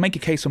 I could make a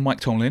case on Mike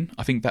Tomlin.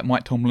 I think that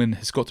Mike Tomlin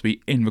has got to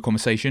be in the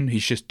conversation.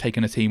 He's just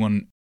taken a team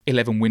on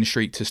 11-win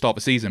streak to start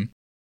the season.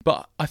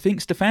 But I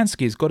think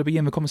Stefanski has got to be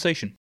in the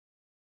conversation.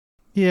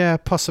 Yeah,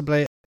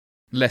 possibly.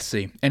 Let's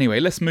see. Anyway,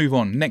 let's move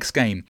on. Next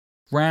game.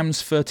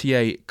 Rams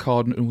 38,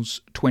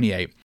 Cardinals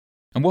 28.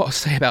 And what I'll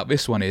say about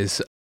this one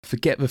is,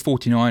 forget the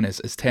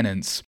 49ers as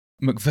tenants.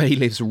 McVay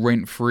lives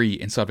rent-free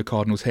inside the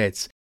Cardinals'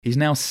 heads. He's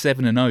now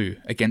 7-0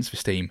 against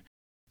this team.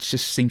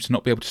 Just seems to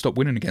not be able to stop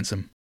winning against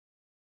them.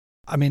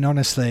 I mean,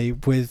 honestly,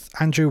 with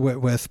Andrew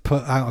Whitworth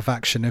put out of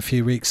action a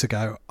few weeks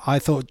ago, I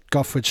thought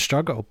Goff would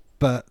struggle,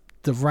 but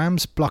the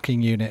Rams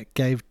blocking unit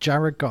gave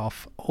Jared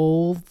Goff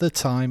all the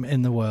time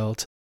in the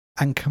world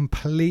and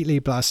completely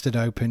blasted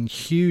open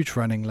huge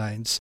running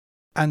lanes.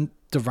 And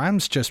the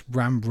Rams just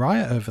ran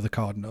riot over the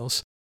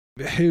Cardinals,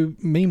 who,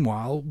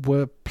 meanwhile,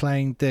 were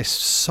playing this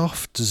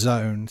soft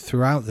zone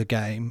throughout the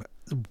game.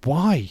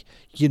 Why?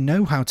 You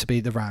know how to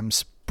beat the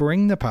Rams.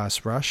 Bring the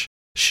pass rush.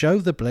 Show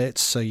the blitz,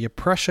 so you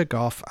pressure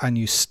Goff and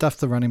you stuff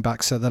the running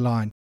backs at the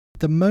line.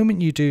 The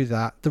moment you do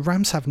that, the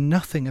Rams have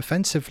nothing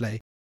offensively,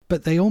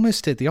 but they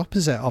almost did the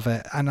opposite of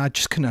it, and I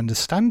just couldn't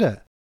understand it.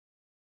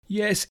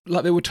 Yes,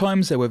 there were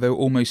times there where they were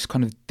almost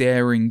kind of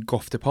daring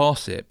Goff to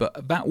pass it,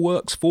 but that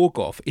works for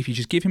Goff if you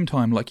just give him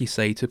time, like you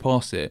say, to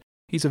pass it.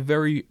 He's a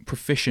very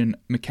proficient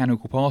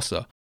mechanical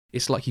passer.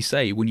 It's like you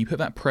say, when you put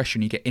that pressure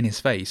and you get in his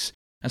face,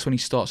 that's when he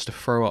starts to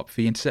throw up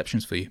the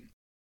interceptions for you.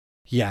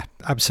 Yeah,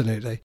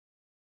 absolutely.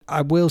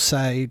 I will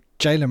say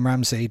Jalen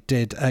Ramsey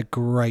did a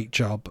great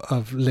job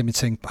of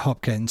limiting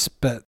Hopkins,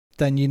 but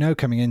then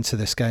coming into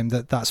this game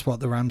that's what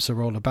the Rams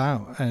are all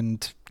about.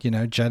 And,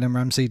 Jalen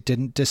Ramsey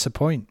didn't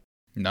disappoint.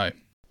 No.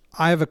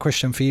 I have a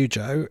question for you,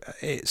 Joe.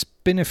 It's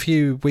been a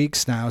few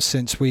weeks now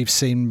since we've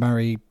seen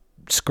Murray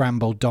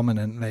scramble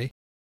dominantly.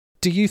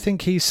 Do you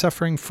think he's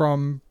suffering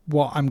from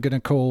what I'm going to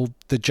call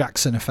the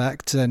Jackson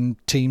effect and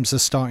teams are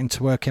starting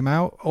to work him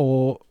out?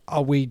 Or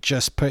are we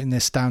just putting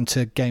this down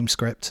to game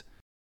script?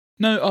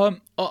 No,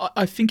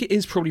 I think it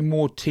is probably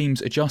more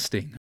teams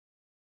adjusting,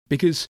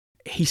 because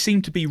he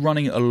seemed to be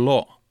running it a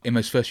lot in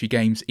those first few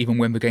games, even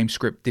when the game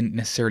script didn't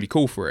necessarily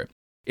call for it.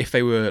 If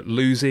they were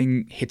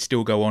losing, he'd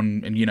still go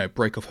on and,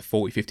 break off a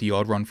 40,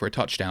 50-yard run for a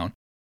touchdown.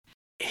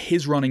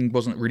 His running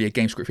wasn't really a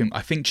game script for him.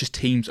 I think just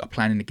teams are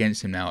planning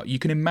against him now. You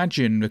can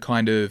imagine the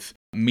kind of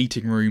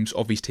meeting rooms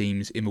of these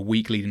teams in the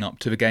week leading up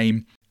to the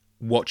game.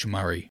 Watch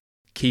Murray.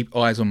 Keep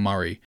eyes on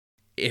Murray.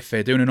 If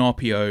they're doing an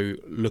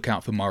RPO, look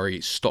out for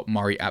Murray, stop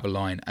Murray at the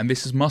line. And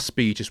this must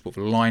be just what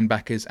the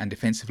linebackers and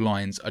defensive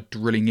lines are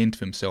drilling into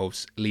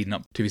themselves leading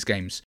up to his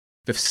games.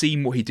 They've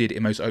seen what he did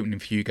in those opening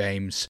few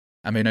games,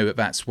 and they know that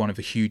that's one of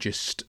the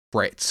hugest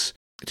threats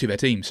to their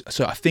teams.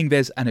 So I think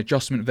there's an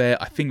adjustment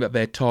there. I think that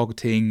they're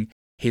targeting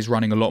his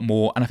running a lot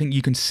more, and I think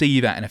you can see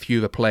that in a few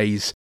of the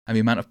plays and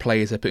the amount of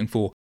players they're putting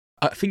for.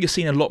 I think you're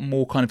seeing a lot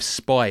more kind of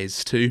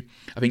spies too.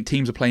 I think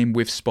teams are playing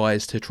with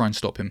spies to try and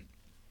stop him.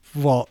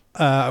 What?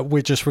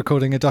 We're just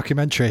recording a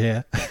documentary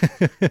here.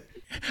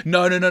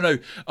 No.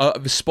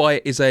 The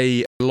spy is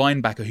a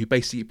linebacker who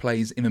basically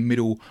plays in the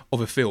middle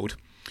of a field,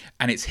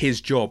 and it's his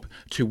job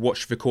to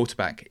watch the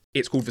quarterback.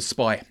 It's called the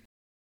spy.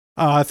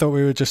 Oh, I thought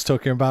we were just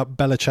talking about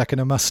Belichick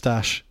and a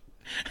mustache.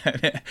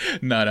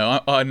 No.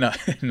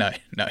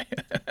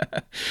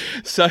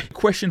 So,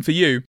 question for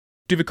you.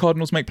 Do the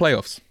Cardinals make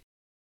playoffs?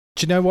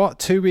 Do you know what?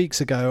 2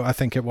 weeks ago, I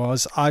think it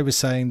was, I was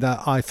saying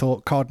that I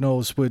thought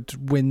Cardinals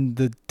would win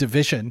the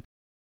division.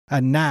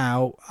 And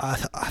now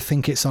I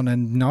think it's on a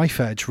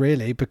knife edge,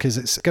 really, because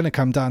it's going to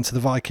come down to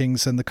the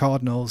Vikings and the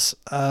Cardinals.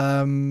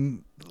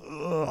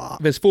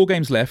 There's 4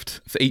 games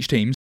left for each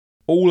team.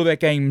 All of their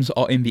games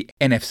are in the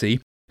NFC,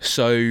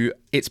 so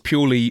it's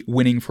purely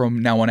winning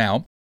from now on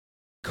out.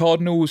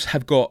 Cardinals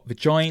have got the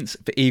Giants,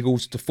 the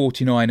Eagles, the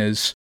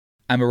 49ers,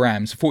 and the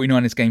Rams. The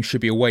 49ers game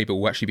should be away, but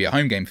will actually be a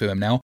home game for them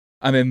now.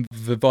 And then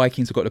the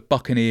Vikings have got the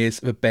Buccaneers,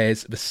 the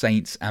Bears, the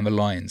Saints, and the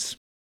Lions.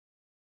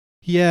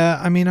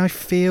 Yeah, I mean, I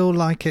feel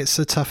like it's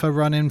a tougher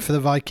run-in for the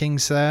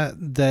Vikings there.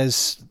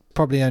 There's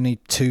probably only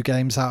 2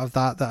 games out of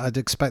that I'd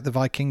expect the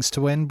Vikings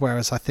to win,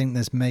 whereas I think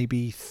there's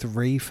maybe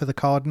 3 for the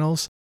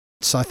Cardinals.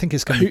 So I think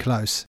it's going to be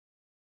close.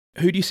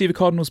 Who do you see the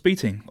Cardinals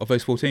beating of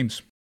those 4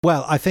 teams?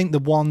 Well, I think the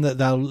one that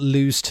they'll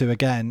lose to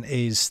again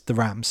is the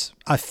Rams.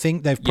 I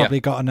think they've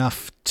probably got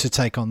enough to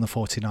take on the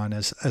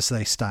 49ers as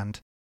they stand.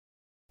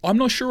 I'm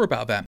not sure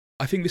about that.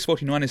 I think this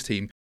 49ers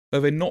team,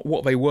 though they're not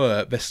what they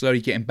were, they're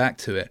slowly getting back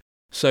to it.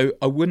 So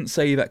I wouldn't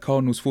say that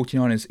Cardinals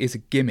 49ers is a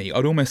gimme.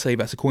 I'd almost say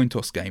that's a coin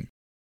toss game.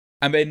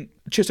 And then,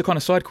 just a kind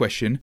of side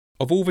question,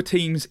 of all the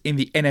teams in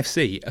the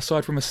NFC,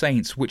 aside from the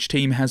Saints, which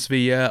team has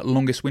the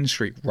longest win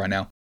streak right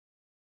now?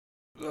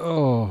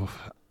 Oh,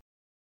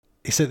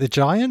 is it the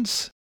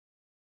Giants?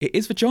 It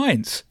is the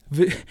Giants.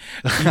 You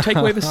take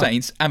away the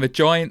Saints, and the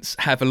Giants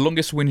have the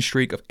longest win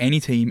streak of any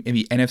team in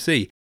the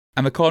NFC.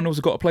 And the Cardinals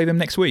have got to play them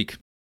next week.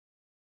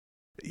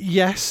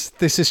 Yes,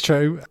 this is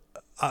true.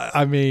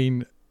 I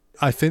mean,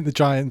 I think the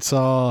Giants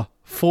are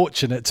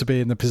fortunate to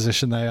be in the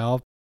position they are.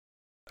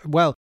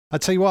 Well, I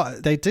tell you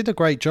what, they did a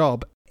great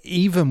job,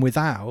 even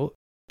without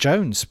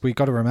Jones. We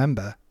got to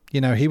remember,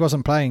 he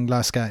wasn't playing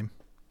last game.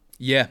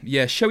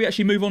 Yeah. Shall we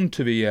actually move on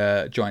to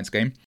the Giants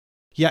game?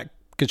 Yeah,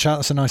 good shout.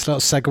 That's a nice little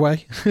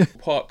segue.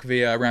 Park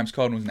the Rams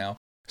Cardinals now.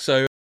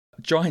 So,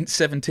 Giants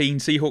 17,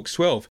 Seahawks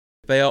 12.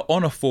 They are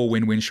on a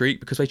 4-win win streak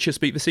because they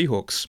just beat the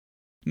Seahawks.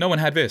 No one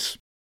had this.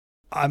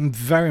 I'm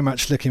very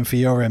much looking for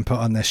your input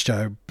on this,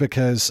 Joe,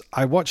 because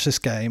I watched this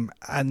game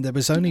and there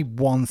was only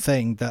one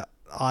thing that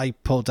I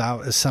pulled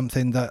out as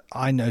something that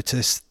I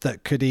noticed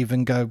that could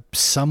even go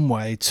some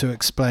way to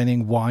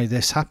explaining why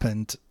this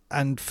happened.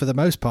 And for the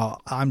most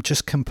part, I'm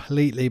just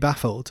completely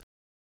baffled.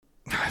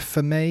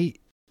 For me,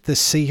 the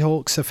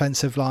Seahawks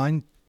offensive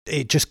line,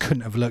 it just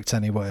couldn't have looked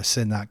any worse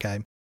in that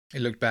game.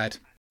 It looked bad.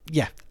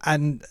 Yeah,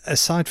 and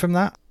aside from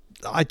that,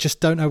 I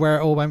just don't know where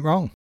it all went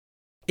wrong.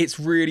 It's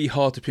really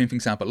hard to pin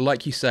things out, but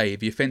like you say,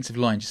 the offensive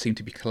line just seemed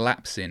to be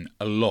collapsing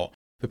a lot.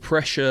 The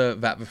pressure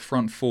that the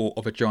front four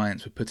of the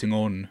Giants were putting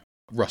on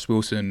Russ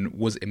Wilson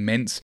was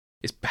immense.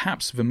 It's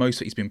perhaps the most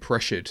that he's been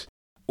pressured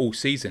all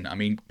season. I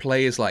mean,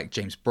 players like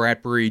James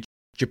Bradbury,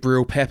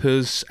 Jabril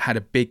Peppers had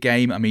a big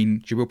game. I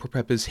mean, Jabril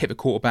Peppers hit the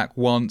quarterback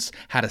once,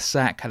 had a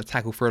sack, had a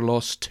tackle for a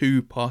loss,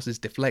 2 passes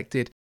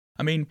deflected.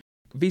 I mean,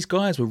 these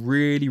guys were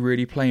really,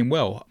 really playing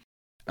well,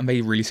 and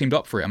they really seemed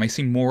up for it, and they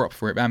seemed more up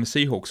for it than the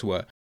Seahawks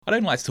were. I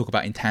don't like to talk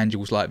about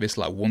intangibles like this,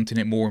 like wanting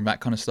it more and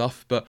that kind of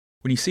stuff, but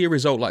when you see a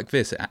result like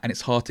this, and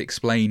it's hard to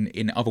explain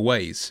in other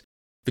ways,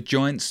 the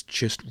Giants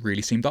just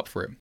really seemed up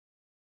for it.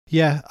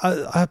 Yeah,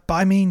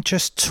 I mean,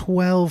 just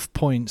 12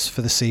 points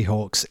for the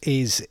Seahawks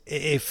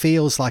it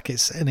feels like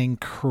it's an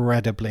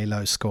incredibly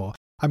low score.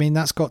 I mean,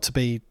 that's got to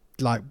be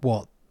like,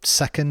 what,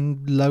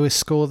 second lowest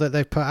score that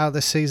they've put out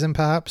this season,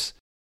 perhaps?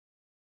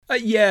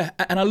 Yeah,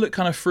 and I look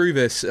kind of through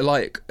this,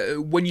 like,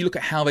 when you look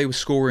at how they were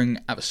scoring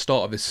at the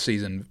start of this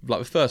season, like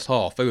the first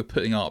half, they were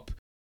putting up,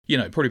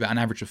 probably about an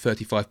average of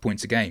 35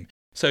 points a game.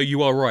 So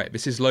you are right,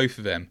 this is low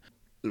for them.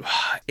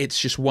 It's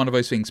just one of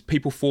those things.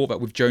 People thought that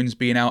with Jones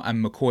being out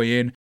and McCoy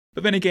in,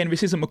 but then again,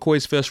 this isn't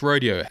McCoy's first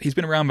rodeo. He's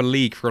been around the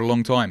league for a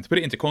long time. To put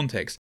it into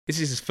context, this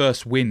is his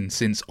first win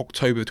since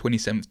October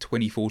 27th,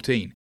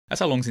 2014. That's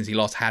how long since he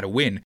last had a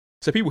win.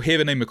 So people hear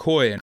the name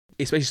McCoy, and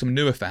especially some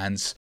newer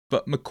fans,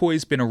 but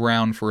McCoy's been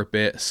around for a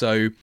bit,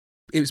 so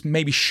it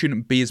maybe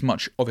shouldn't be as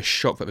much of a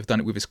shock that they've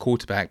done it with his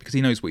quarterback because he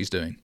knows what he's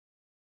doing.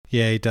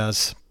 Yeah, he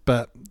does.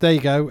 But there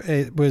you go.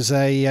 It was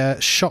a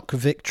shock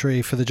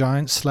victory for the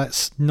Giants.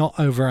 Let's not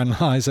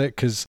overanalyze it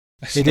because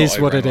it is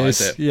what it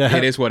is. Yeah,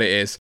 it is what it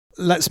is.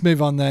 Let's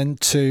move on then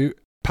to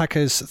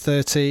Packers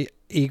 30,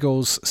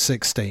 Eagles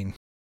 16.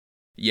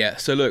 Yeah,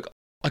 so look,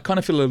 I kind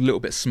of feel a little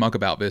bit smug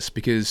about this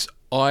because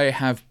I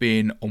have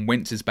been on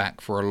Wentz's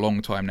back for a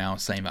long time now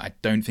saying that I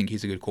don't think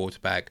he's a good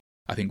quarterback.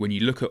 I think when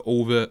you look at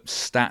all the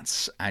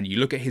stats and you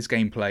look at his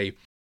gameplay,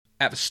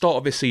 at the start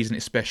of this season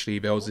especially,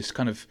 there was this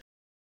kind of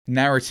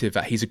narrative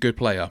that he's a good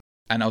player.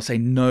 And I'll say,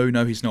 no,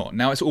 he's not.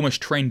 Now it's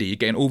almost trendy. You're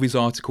getting all these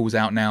articles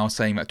out now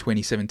saying that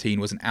 2017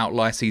 was an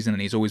outlier season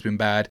and he's always been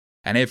bad.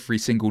 And every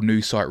single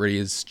news site really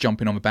is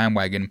jumping on the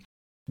bandwagon.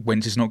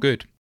 Wentz is not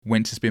good.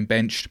 Wentz has been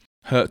benched.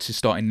 Hurts is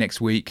starting next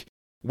week.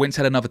 Wentz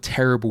had another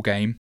terrible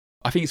game.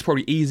 I think it's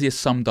probably easier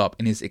summed up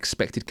in his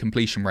expected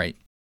completion rate.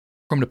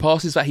 From the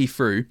passes that he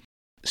threw,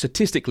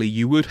 statistically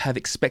you would have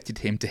expected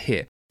him to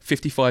hit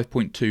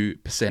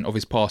 55.2% of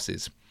his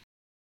passes.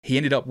 He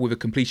ended up with a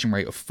completion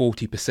rate of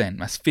 40%.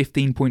 That's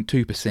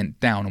 15.2%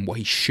 down on what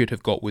he should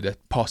have got with the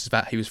passes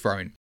that he was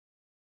throwing.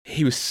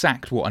 He was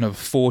sacked, another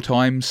 4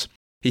 times?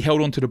 He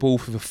held onto the ball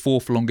for the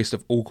 4th longest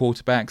of all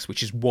quarterbacks,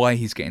 which is why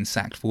he's getting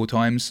sacked 4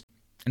 times.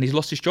 And he's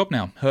lost his job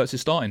now. Hurts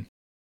is starting.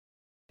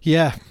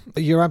 Yeah,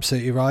 you're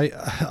absolutely right.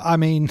 I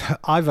mean,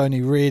 I've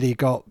only really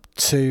got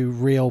 2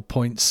 real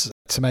points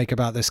to make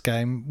about this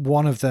game.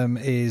 One of them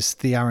is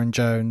the Aaron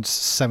Jones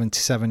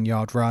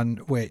 77-yard run,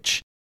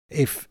 which,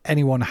 if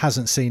anyone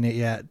hasn't seen it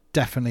yet,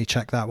 definitely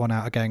check that one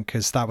out again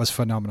because that was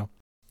phenomenal.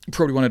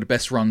 Probably one of the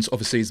best runs of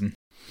the season.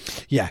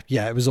 Yeah,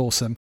 it was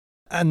awesome.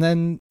 And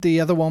then the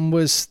other one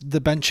was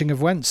the benching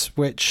of Wentz,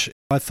 which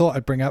I thought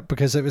I'd bring up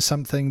because it was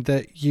something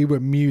that you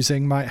were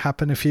musing might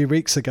happen a few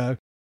weeks ago.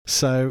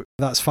 So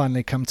that's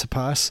finally come to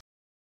pass.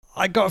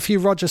 I got a few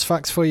Rodgers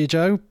facts for you,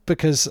 Joe,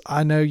 because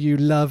I know you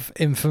love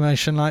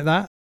information like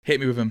that.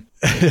 Hit me with them.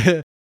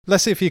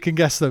 Let's see if you can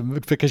guess them,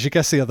 because you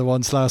guessed the other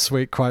ones last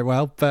week quite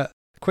well. But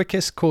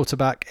quickest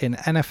quarterback in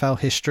NFL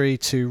history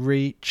to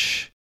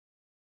reach...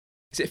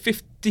 Is it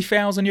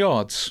 50,000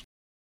 yards?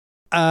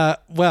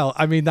 Well,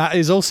 I mean, that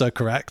is also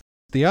correct.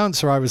 the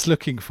answer I was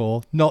looking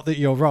for, not that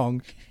you're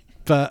wrong,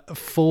 but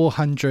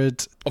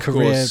 400 Of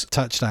career course.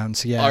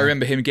 touchdowns. Yeah. I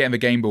remember him getting the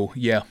game ball.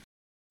 Yeah.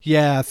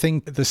 Yeah, I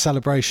think the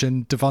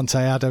celebration,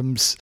 Devontae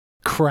Adams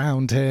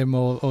crowned him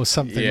or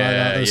something like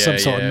that. There was some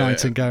sort of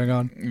knighting going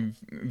on.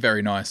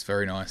 Very nice,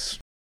 very nice.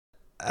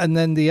 And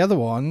then the other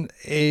one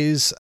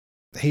is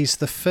he's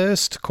the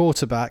first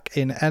quarterback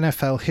in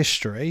NFL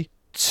history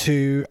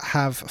to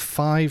have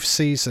 5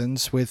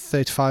 seasons with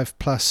 35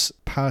 plus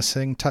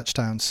passing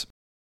touchdowns.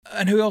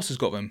 And who else has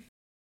got them?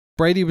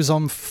 Brady was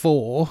on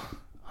 4.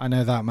 I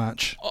know that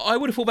much. I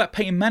would have thought that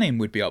Peyton Manning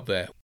would be up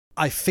there.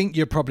 I think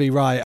you're probably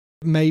right.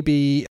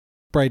 Maybe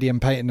Brady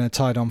and Peyton are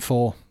tied on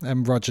 4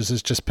 and Rodgers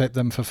has just picked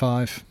them for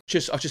 5.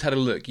 I've just had a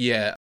look,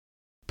 yeah.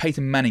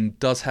 Peyton Manning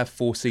does have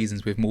 4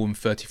 seasons with more than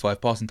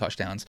 35 passing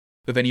touchdowns,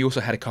 but then he also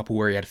had a couple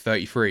where he had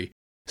 33.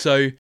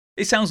 So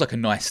it sounds like a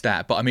nice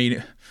stat, but I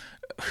mean,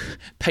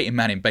 Peyton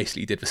Manning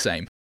basically did the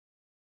same.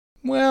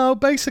 Well,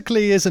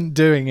 basically isn't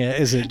doing it,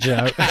 is it,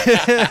 Joe?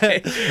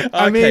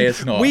 I mean,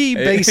 it's not. We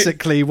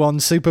basically won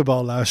Super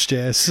Bowl last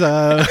year,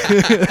 so...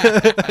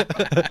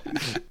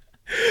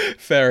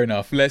 Fair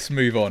enough. Let's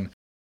move on.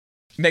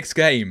 Next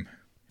game.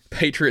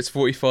 Patriots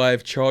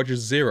 45,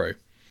 Chargers 0.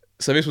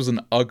 So this was an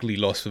ugly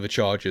loss for the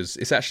Chargers.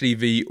 It's actually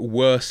the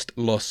worst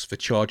loss the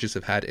Chargers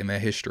have had in their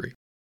history.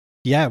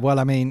 Yeah, well,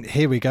 I mean,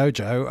 here we go,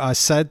 Joe. I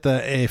said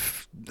that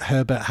if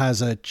Herbert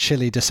has a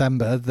chilly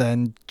December,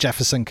 then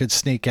Jefferson could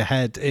sneak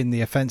ahead in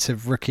the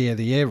offensive Rookie of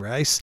the Year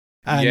race.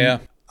 And yeah.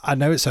 I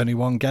know it's only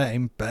one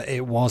game, but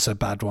it was a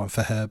bad one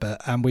for Herbert.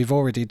 And we've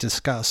already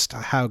discussed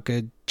how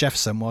good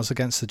Jefferson was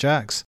against the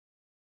Jags.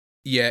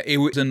 Yeah, it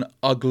was an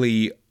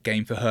ugly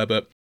game for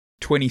Herbert.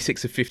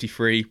 26 of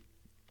 53.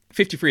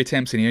 53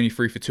 attempts and he only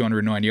threw for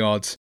 209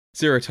 yards.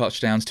 0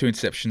 touchdowns, 2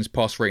 interceptions,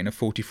 pass rating of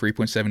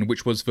 43.7,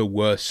 which was the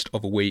worst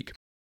of a week.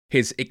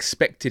 His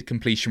expected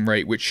completion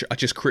rate, which I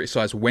just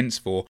criticised Wentz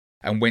for,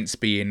 and Wentz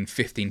being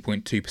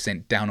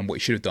 15.2% down on what he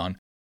should have done.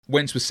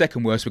 Wentz was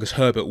second worst because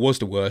Herbert was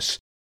the worst.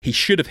 He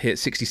should have hit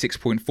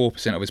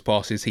 66.4% of his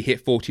passes. He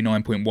hit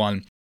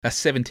 49.1.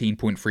 That's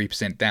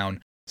 17.3%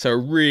 down. So a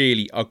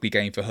really ugly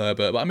game for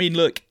Herbert. But I mean,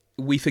 look,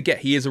 we forget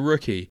he is a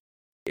rookie.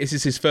 This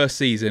is his first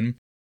season.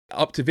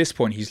 Up to this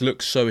point, he's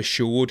looked so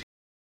assured.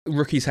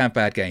 Rookies have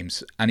bad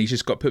games, and he's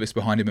just got to put this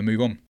behind him and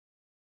move on.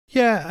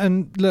 Yeah,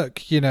 and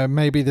look,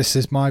 maybe this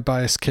is my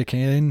bias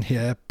kicking in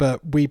here,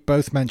 but we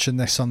both mentioned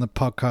this on the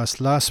podcast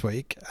last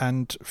week,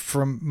 and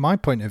from my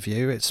point of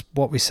view, it's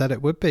what we said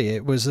it would be.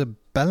 It was a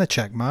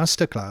Belichick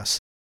masterclass.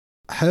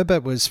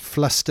 Herbert was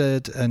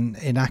flustered and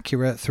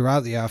inaccurate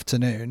throughout the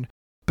afternoon,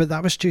 but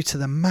that was due to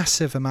the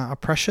massive amount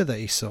of pressure that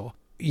he saw.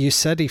 You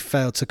said he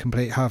failed to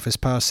complete half his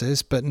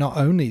passes, but not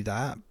only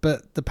that,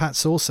 but the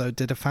Pats also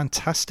did a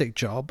fantastic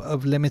job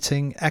of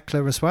limiting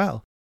Eckler as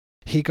well.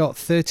 He got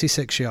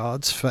 36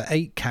 yards for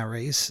 8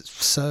 carries,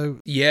 so...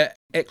 Yeah,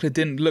 Eckler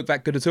didn't look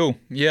that good at all,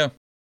 yeah.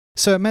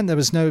 So it meant there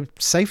was no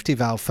safety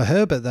valve for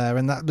Herbert there,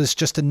 and that was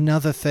just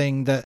another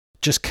thing that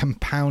just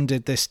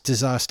compounded this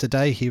disaster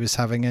day he was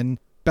having, and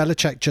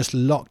Belichick just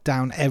locked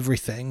down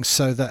everything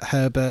so that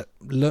Herbert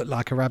looked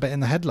like a rabbit in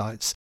the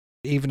headlights.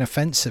 Even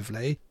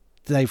offensively,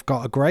 they've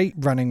got a great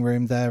running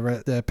room there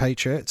at the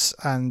Patriots,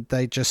 and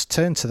they just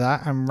turned to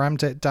that and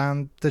rammed it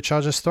down the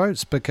Chargers'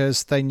 throats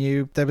because they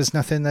knew there was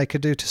nothing they could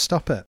do to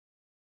stop it.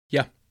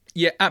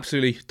 Yeah,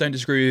 absolutely. Don't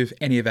disagree with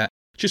any of that.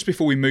 Just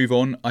before we move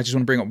on, I just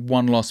want to bring up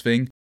one last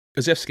thing.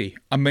 Gosiewski,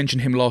 I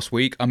mentioned him last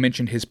week. I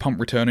mentioned his punt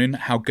returning,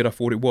 how good I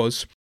thought it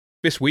was.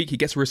 This week, he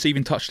gets a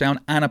receiving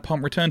touchdown and a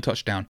punt return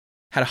touchdown.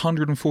 Had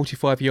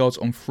 145 yards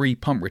on 3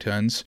 punt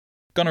returns.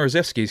 Gunnar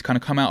Olszewski's kind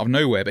of come out of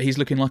nowhere, but he's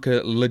looking like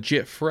a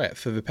legit threat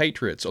for the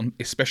Patriots,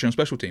 especially on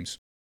special teams.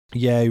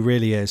 Yeah, he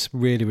really is.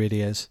 Really,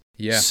 really is.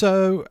 Yeah.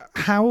 So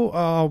how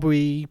are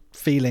we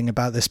feeling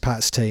about this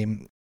Pats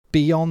team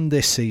beyond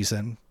this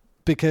season?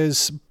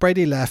 Because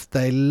Brady left,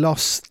 they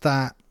lost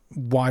that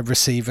wide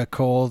receiver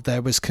core.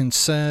 There was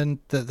concern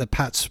that the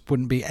Pats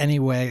wouldn't be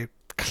anywhere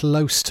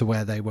close to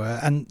where they were.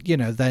 And,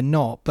 they're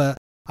not. But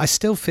I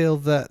still feel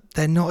that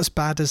they're not as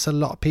bad as a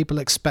lot of people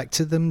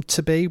expected them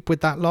to be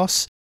with that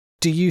loss.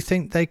 Do you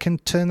think they can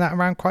turn that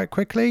around quite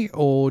quickly,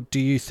 or do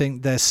you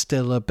think there's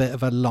still a bit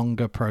of a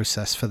longer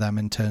process for them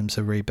in terms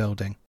of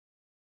rebuilding?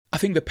 I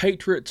think the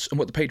Patriots and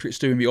what the Patriots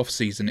do in the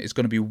off-season is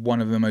going to be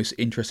one of the most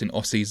interesting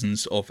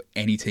off-seasons of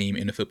any team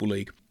in the Football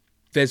League.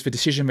 There's the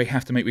decision they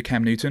have to make with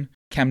Cam Newton.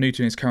 Cam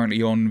Newton is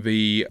currently on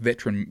the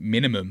veteran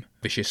minimum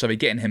this year, so they're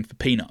getting him for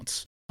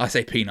peanuts. I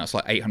say peanuts,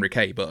 like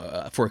 $800K,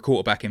 but for a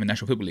quarterback in the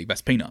National Football League,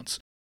 that's peanuts.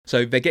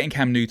 So they're getting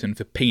Cam Newton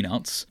for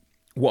peanuts.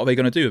 What are they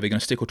going to do? Are they going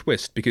to stick or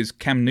twist? Because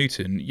Cam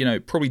Newton,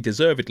 probably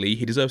deservedly,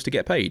 he deserves to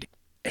get paid.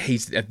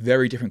 He's a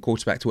very different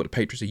quarterback to what the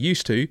Patriots are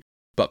used to,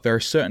 but there are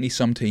certainly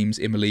some teams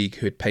in the league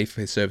who'd pay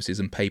for his services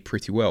and pay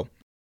pretty well.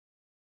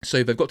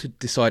 So they've got to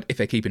decide if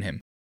they're keeping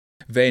him.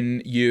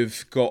 Then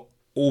you've got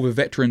all the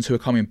veterans who are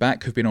coming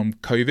back who've been on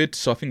COVID.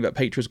 So I think that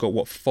Patriots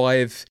got,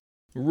 5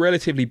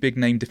 relatively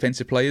big-name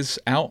defensive players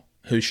out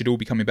who should all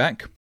be coming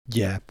back.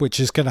 Yeah, which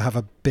is going to have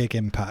a big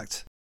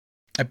impact.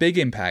 A big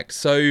impact.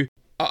 So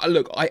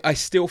Look, I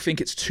still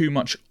think it's too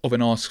much of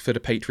an ask for the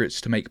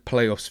Patriots to make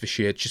playoffs this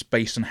year, just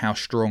based on how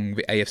strong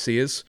the AFC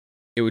is.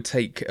 It would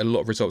take a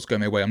lot of results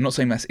going their way. I'm not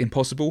saying that's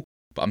impossible,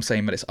 but I'm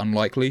saying that it's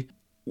unlikely.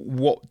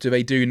 What do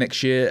they do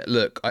next year?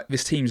 Look,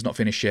 this team's not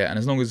finished yet, and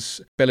as long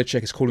as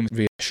Belichick is calling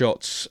the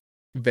shots,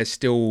 there's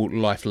still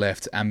life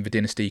left, and the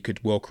dynasty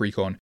could well creak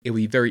on. It'll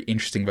be very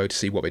interesting, though, to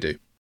see what they do.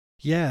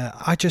 Yeah,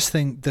 I just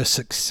think the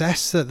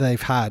success that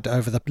they've had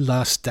over the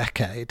last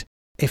decade,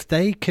 if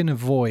they can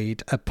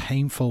avoid a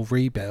painful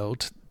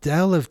rebuild,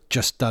 they'll have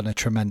just done a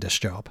tremendous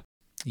job.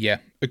 Yeah,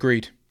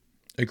 agreed.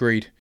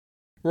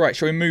 Right,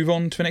 shall we move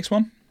on to the next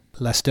one?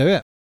 Let's do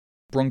it.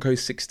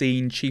 Broncos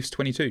 16, Chiefs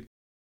 22.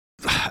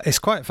 It's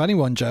quite a funny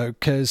one, Joe,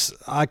 because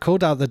I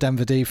called out the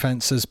Denver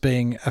defense as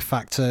being a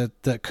factor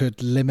that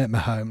could limit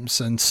Mahomes,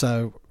 and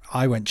so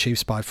I went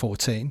Chiefs by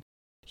 14.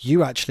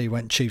 You actually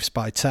went Chiefs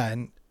by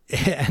 10.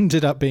 It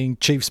ended up being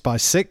Chiefs by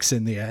 6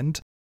 in the end,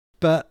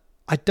 but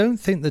I don't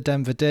think the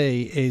Denver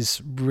D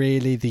is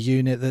really the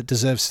unit that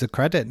deserves the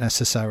credit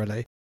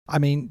necessarily. I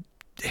mean,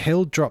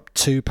 Hill dropped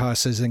 2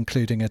 passes,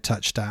 including a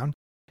touchdown.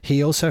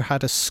 He also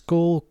had a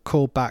score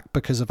called back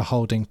because of a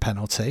holding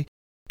penalty.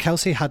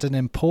 Kelsey had an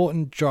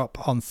important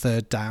drop on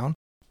 3rd down.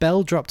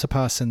 Bell dropped a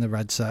pass in the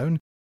red zone.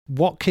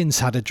 Watkins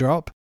had a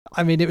drop.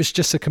 I mean, it was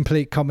just a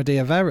complete comedy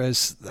of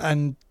errors.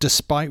 And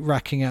despite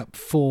racking up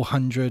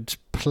 400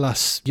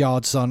 plus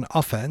yards on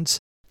offense,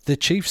 the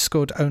Chiefs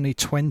scored only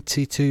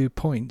 22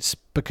 points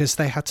because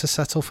they had to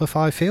settle for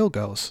 5 field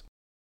goals.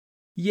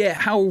 Yeah,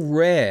 how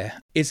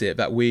rare is it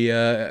that we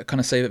kind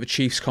of say that the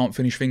Chiefs can't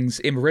finish things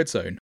in the red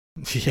zone?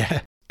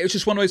 Yeah. It's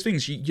just one of those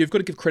things. You've got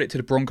to give credit to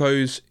the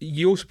Broncos.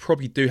 You also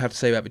probably do have to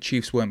say that the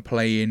Chiefs weren't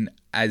playing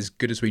as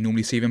good as we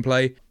normally see them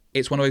play.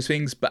 It's one of those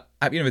things, but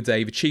at the end of the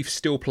day, the Chiefs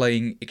still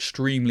playing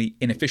extremely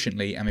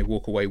inefficiently and they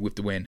walk away with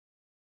the win.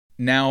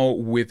 Now,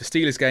 with the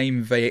Steelers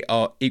game, they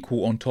are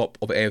equal on top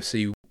of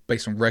AFC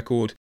based on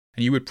record,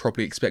 and you would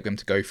probably expect them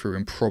to go through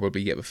and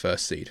probably get the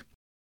first seed.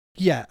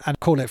 Yeah, and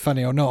call it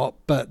funny or not,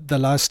 but the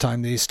last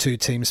time these two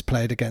teams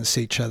played against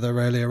each other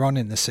earlier on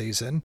in the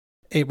season,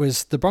 it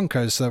was the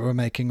Broncos that were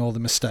making all the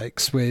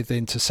mistakes with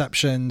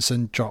interceptions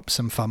and drops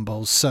and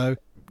fumbles. So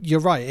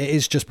you're right, it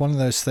is just one of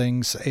those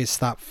things. It's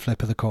that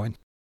flip of the coin.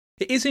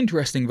 It is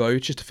interesting, though,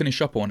 just to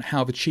finish up on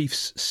how the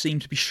Chiefs seem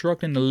to be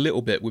struggling a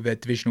little bit with their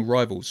divisional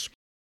rivals.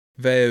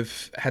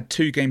 They've had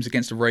 2 games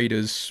against the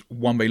Raiders.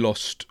 One they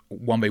lost,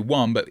 one they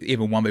won, but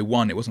even one they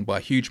won, it wasn't by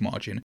a huge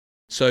margin.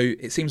 So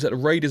it seems that the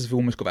Raiders have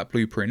almost got that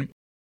blueprint.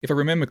 If I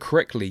remember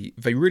correctly,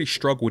 they really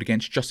struggled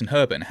against Justin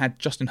Herbert, and had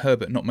Justin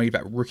Herbert not made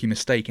that rookie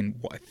mistake in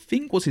what I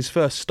think was his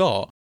first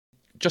start,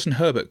 Justin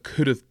Herbert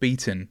could have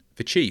beaten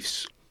the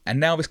Chiefs. And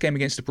now this game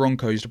against the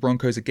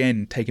Broncos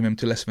again taking them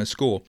to less than a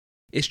score.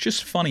 It's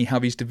just funny how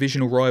these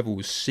divisional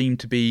rivals seem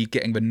to be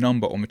getting the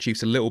number on the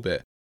Chiefs a little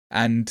bit,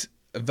 and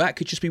that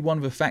could just be one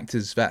of the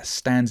factors that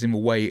stands in the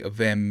way of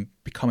them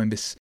becoming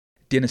this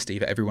dynasty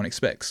that everyone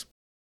expects.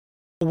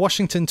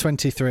 Washington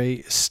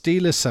 23,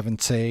 Steelers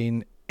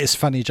 17. It's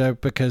funny, Joe,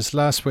 because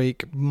last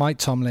week Mike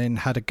Tomlin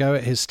had a go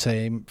at his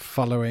team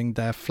following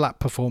their flat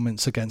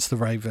performance against the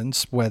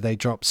Ravens, where they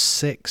dropped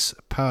 6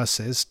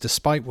 passes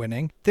despite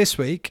winning. This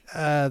week,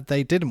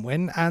 they didn't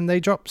win and they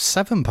dropped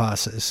 7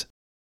 passes.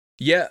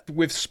 Yeah,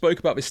 we've spoke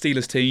about the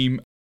Steelers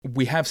team.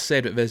 We have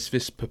said that there's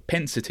this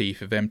propensity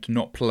for them to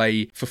not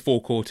play for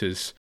 4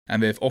 quarters,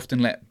 and they've often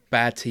let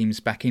bad teams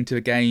back into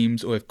the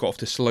games or have got off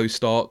to slow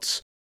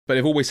starts, but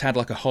they've always had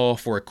like a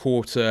half or a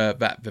quarter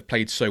that they've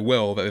played so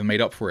well that they've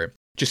made up for it.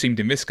 Just seemed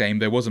in this game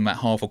there wasn't that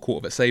half or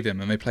quarter that saved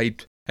them, and they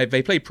played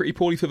pretty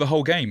poorly through the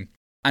whole game,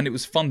 and it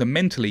was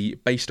fundamentally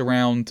based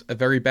around a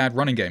very bad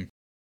running game.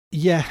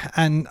 Yeah,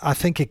 and I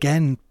think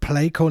again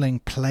play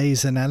calling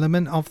plays an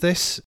element of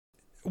this.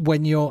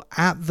 When you're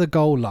at the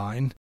goal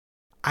line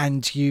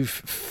and you've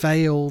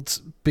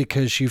failed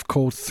because you've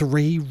called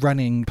 3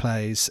 running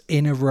plays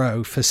in a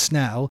row for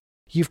Snell,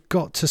 you've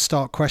got to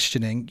start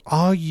questioning,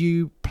 are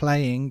you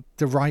playing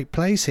the right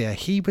plays here?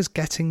 He was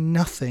getting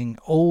nothing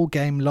all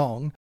game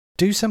long.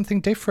 Do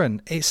something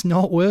different. It's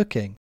not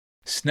working.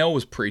 Snell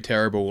was pretty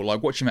terrible.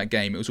 Like, watching that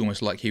game, it was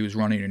almost like he was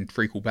running in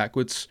treacle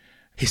backwards.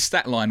 His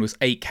stat line was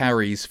 8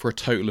 carries for a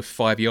total of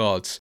 5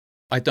 yards.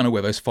 I don't know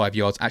where those 5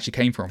 yards actually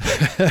came from.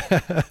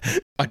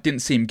 I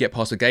didn't see him get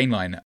past the gain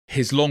line.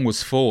 His long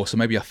was 4, so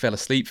maybe I fell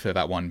asleep for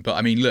that one. But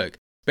I mean, look,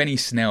 Benny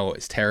Snell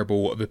is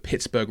terrible. The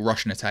Pittsburgh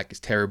rushing attack is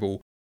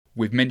terrible.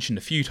 We've mentioned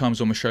a few times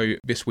on the show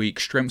this week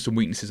strengths and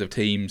weaknesses of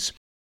teams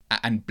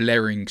and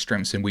blaring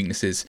strengths and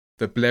weaknesses.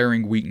 The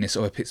blaring weakness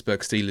of the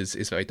Pittsburgh Steelers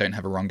is that they don't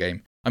have a run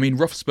game. I mean,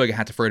 Roethlisberger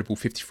had to throw the ball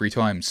 53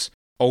 times.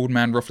 Old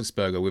man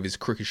Roethlisberger with his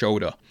crooked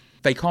shoulder.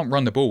 They can't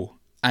run the ball.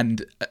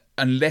 And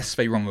unless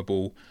they run the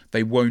ball,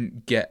 they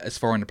won't get as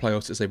far in the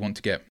playoffs as they want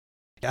to get.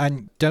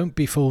 And don't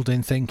be fooled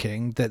in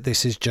thinking that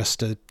this is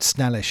just a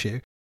Snell issue,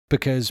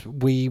 because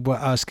we were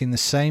asking the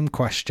same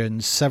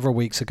questions several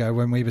weeks ago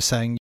when we were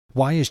saying,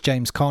 why is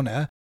James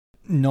Conner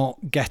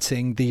not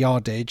getting the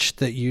yardage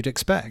that you'd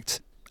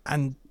expect?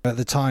 And at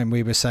the time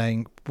we were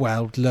saying,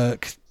 well,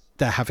 look,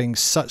 they're having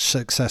such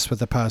success with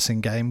the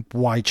passing game.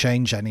 Why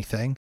change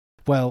anything?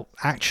 Well,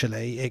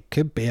 actually, it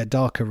could be a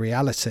darker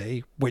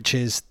reality, which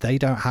is they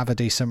don't have a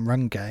decent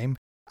run game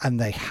and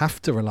they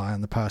have to rely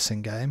on the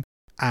passing game.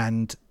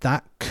 And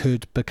that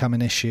could become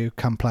an issue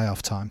come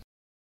playoff time.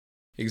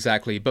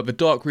 Exactly, but the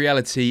dark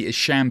reality is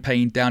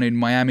champagne down in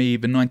Miami.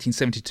 The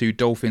 1972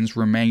 Dolphins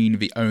remain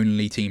the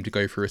only team to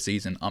go through a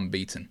season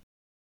unbeaten.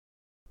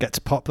 Get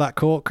to pop that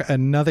cork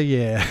another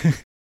year.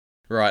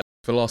 Right,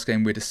 the last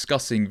game we're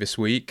discussing this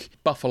week,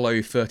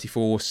 Buffalo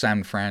 34,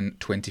 San Fran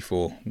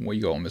 24. What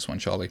you got on this one,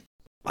 Charlie?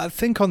 I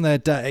think on their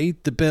day,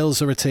 the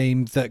Bills are a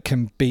team that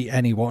can beat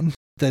anyone.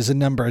 There's a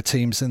number of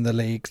teams in the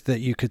league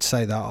that you could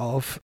say that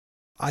of.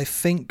 I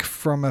think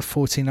from a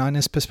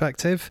 49ers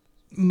perspective,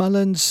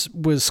 Mullins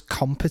was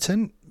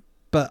competent,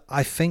 but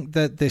I think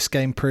that this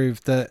game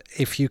proved that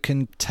if you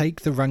can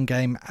take the run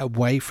game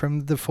away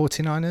from the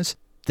 49ers,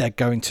 they're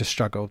going to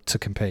struggle to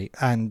compete.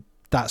 And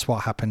that's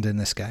what happened in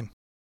this game.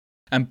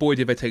 And boy,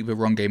 did they take the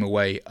run game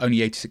away.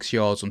 Only 86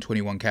 yards on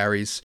 21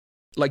 carries.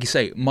 Like you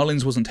say,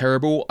 Mullins wasn't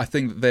terrible. I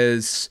think that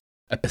there's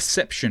a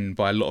perception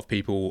by a lot of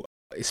people,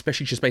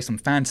 especially just based on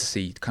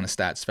fantasy kind of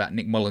stats, that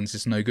Nick Mullins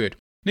is no good.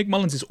 Nick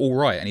Mullins is all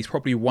right, and he's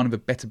probably one of the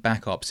better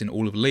backups in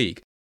all of the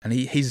league. And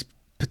he's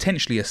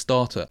potentially a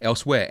starter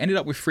elsewhere. Ended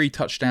up with 3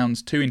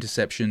 touchdowns, 2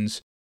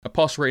 interceptions, a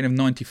pass rating of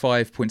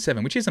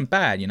 95.7, which isn't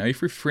bad, you know, he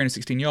threw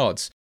 316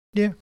 yards.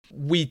 Yeah.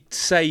 We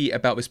say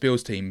about this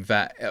Bills team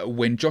that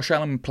when Josh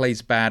Allen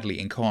plays badly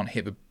and can't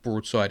hit the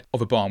broadside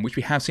of a barn, which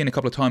we have seen a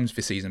couple of times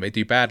this season, they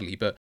do badly,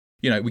 but,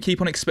 you know, we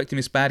keep on expecting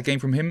this bad game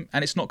from him,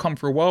 and it's not come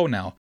for a while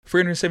now.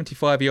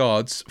 375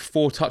 yards,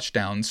 4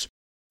 touchdowns.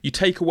 You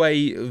take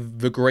away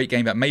the great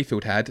game that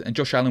Mayfield had, and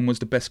Josh Allen was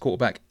the best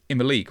quarterback in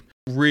the league.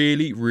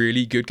 Really,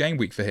 really good game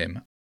week for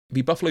him.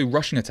 The Buffalo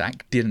rushing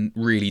attack didn't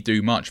really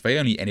do much. They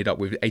only ended up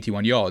with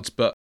 81 yards,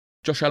 but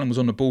Josh Allen was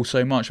on the ball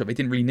so much that they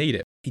didn't really need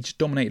it. He just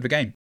dominated the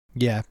game.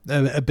 Yeah,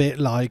 a bit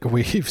like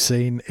we've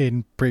seen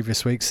in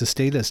previous weeks the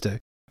Steelers do.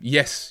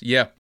 Yes,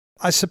 yeah.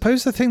 I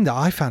suppose the thing that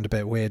I found a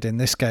bit weird in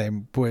this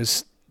game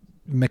was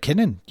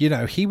McKinnon. You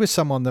know, he was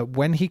someone that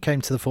when he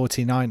came to the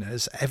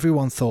 49ers,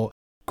 everyone thought,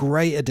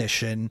 great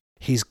addition.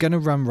 He's going to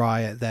run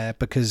riot there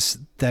because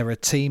they're a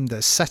team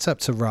that's set up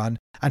to run,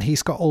 and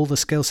he's got all the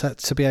skill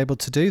sets to be able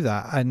to do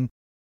that. And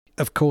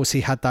of course,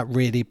 he had that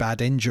really bad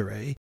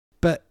injury,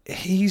 but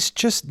he's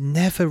just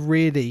never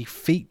really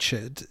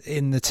featured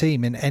in the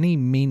team in any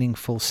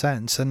meaningful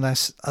sense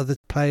unless other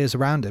players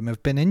around him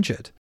have been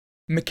injured.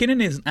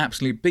 McKinnon is an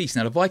absolute beast.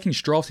 Now, the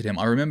Vikings drafted him.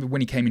 I remember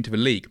when he came into the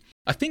league.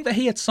 I think that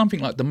he had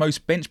something like the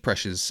most bench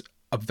pressures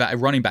that a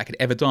running back had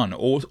ever done,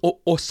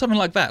 or something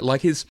like that.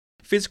 Like his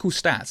physical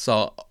stats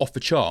are off the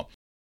chart.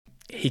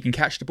 He can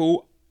catch the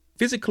ball.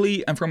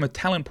 Physically and from a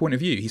talent point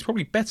of view, he's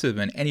probably better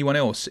than anyone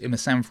else in the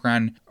San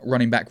Fran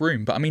running back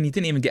room. But I mean, he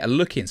didn't even get a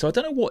look in. So I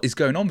don't know what is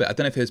going on there. I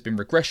don't know if there's been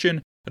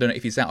regression. I don't know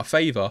if he's out of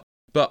favour.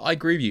 But I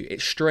agree with you.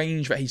 It's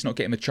strange that he's not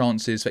getting the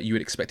chances that you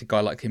would expect a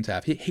guy like him to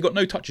have. He got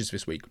no touches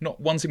this week.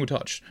 Not one single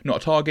touch. Not a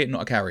target,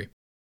 not a carry.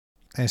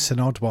 It's an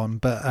odd one.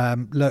 But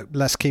look,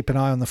 let's keep an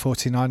eye on the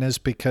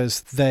 49ers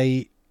because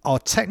they are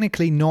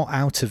technically not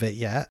out of it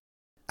yet.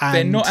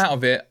 They're not out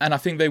of it, and I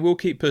think they will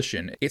keep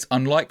pushing. It's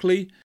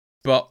unlikely,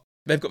 but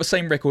they've got the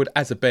same record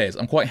as the Bears.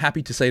 I'm quite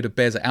happy to say the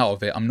Bears are out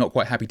of it. I'm not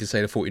quite happy to say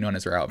the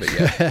 49ers are out of it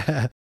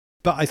yet.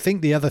 But I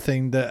think the other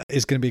thing that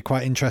is going to be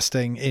quite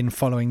interesting in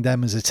following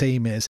them as a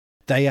team is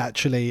they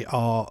actually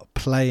are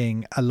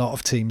playing a lot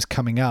of teams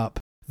coming up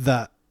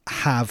that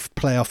have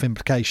playoff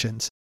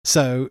implications.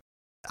 So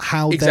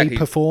how they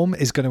perform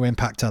is going to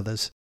impact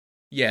others.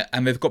 Yeah,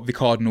 and they've got the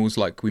Cardinals,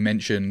 like we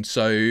mentioned.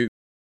 So, you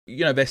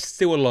know, they're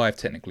still alive,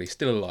 technically.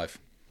 Still alive.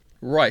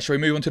 Right, shall we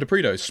move on to the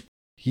Predos?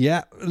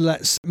 Yeah,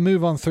 let's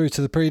move on through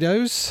to the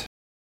Predos.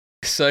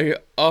 So,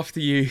 after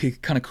you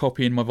kind of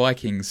copying my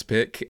Vikings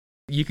pick,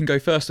 you can go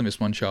first on this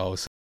one,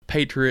 Charles.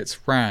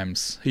 Patriots,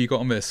 Rams. Who you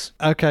got on this?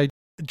 Okay.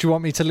 Do you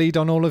want me to lead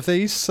on all of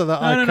these so that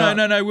I can't...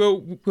 No.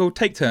 We'll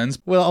take turns.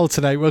 We'll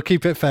alternate. We'll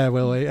keep it fair,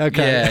 will we?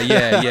 Okay.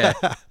 Yeah.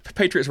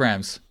 Patriots,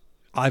 Rams.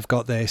 I've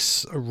got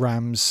this.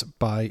 Rams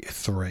by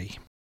 3.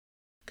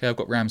 Okay, I've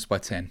got Rams by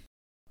 10.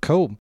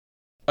 Cool.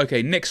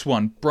 Okay, next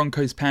one.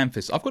 Broncos,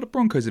 Panthers. I've got the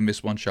Broncos in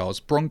this one, Charles.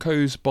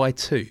 Broncos by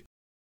 2.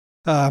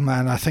 Oh,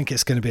 man, I think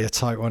it's going to be a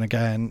tight one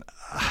again.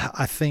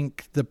 I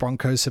think the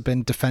Broncos have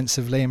been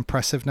defensively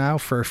impressive now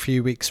for a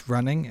few weeks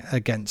running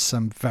against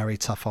some very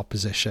tough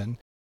opposition.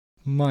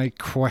 My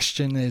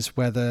question is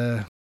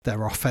whether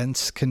their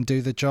offense can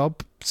do the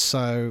job.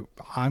 So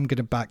I'm going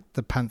to back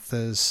the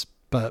Panthers,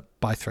 but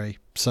by 3.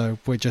 So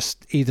we're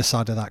just either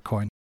side of that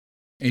coin.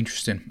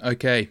 Interesting.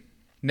 Okay.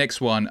 Next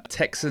one.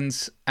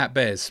 Texans at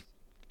Bears.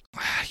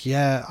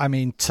 Yeah, I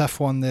mean, tough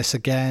one this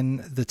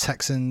again. The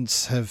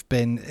Texans have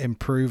been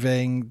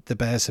improving. The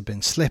Bears have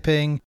been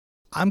slipping.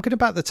 I'm going to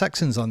back the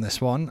Texans on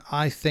this one.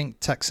 I think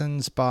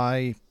Texans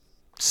by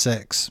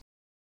 6.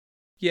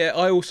 Yeah,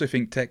 I also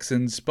think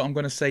Texans, but I'm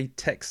going to say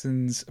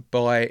Texans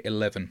by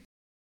 11.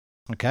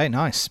 Okay,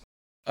 nice.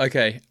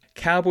 Okay,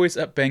 Cowboys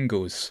at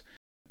Bengals.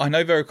 I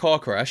know they're a car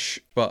crash,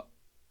 but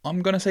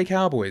I'm going to say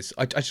Cowboys.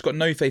 I just got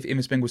no faith in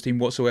this Bengals team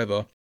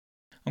whatsoever.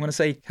 I'm going to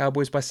say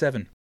Cowboys by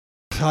 7.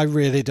 I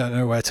really don't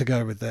know where to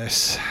go with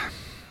this.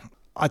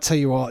 I tell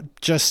you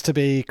what, just to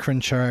be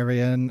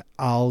contrarian,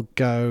 I'll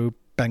go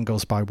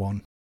Bengals by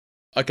 1.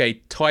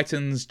 Okay,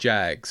 Titans,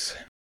 Jags.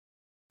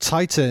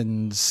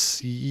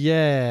 Titans,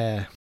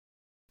 yeah.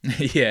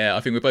 Yeah,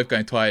 I think we're both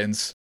going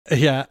Titans.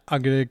 Yeah,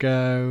 I'm going to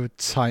go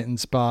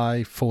Titans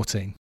by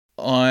 14.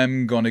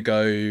 I'm going to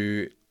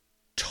go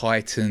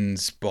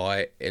Titans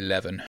by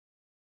 11.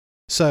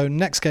 So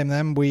next game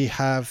then, we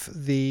have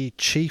the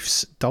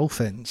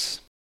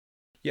Chiefs-Dolphins.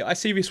 Yeah, I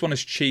see this one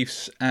as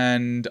Chiefs,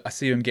 and I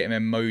see them getting their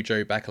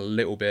mojo back a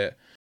little bit.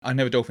 I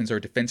know the Dolphins are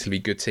a defensively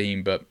good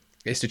team, but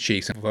it's the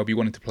Chiefs, and they'll be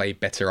wanting to play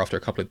better after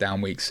a couple of down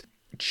weeks.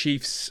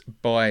 Chiefs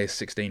by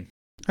 16.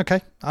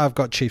 Okay, I've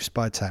got Chiefs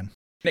by 10.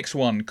 Next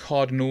one,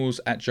 Cardinals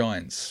at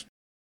Giants.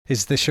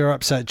 Is this your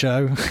upset,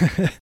 Joe?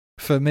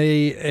 For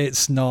me,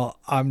 it's not.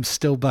 I'm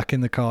still backing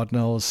the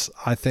Cardinals.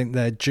 I think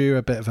they're due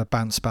a bit of a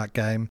bounce back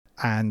game,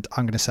 and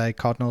I'm going to say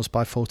Cardinals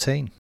by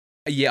 14.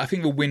 Yeah, I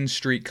think the win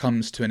streak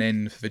comes to an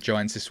end for the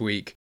Giants this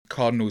week.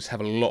 Cardinals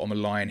have a lot on the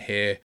line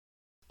here.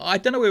 I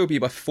don't know where it will be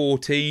by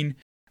 14.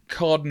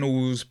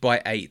 Cardinals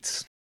by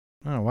 8.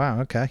 Oh, wow,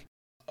 okay.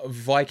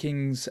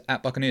 Vikings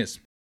at Buccaneers.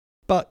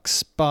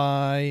 Bucks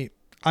by,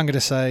 I'm going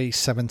to say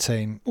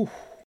 17. Ooh.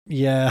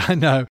 Yeah, I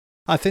know.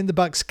 I think the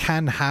Bucks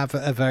can have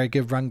a very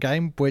good run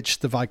game, which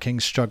the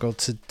Vikings struggled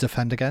to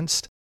defend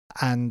against.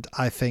 And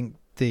I think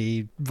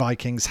the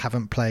Vikings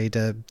haven't played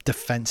a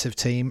defensive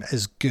team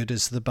as good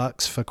as the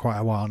Bucks for quite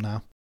a while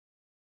now.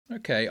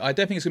 Okay, I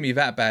don't think it's going to be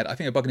that bad. I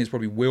think the Buccaneers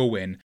probably will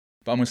win,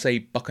 but I'm going to say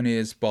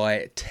Buccaneers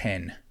by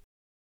 10.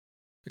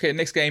 Okay,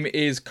 next game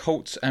is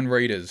Colts and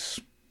Raiders.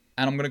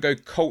 And I'm going to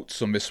go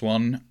Colts on this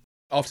one.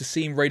 After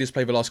seeing Raiders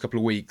play the last couple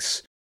of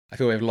weeks, I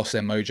feel they've lost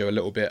their mojo a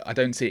little bit. I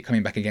don't see it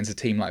coming back against a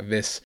team like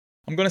this.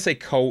 I'm going to say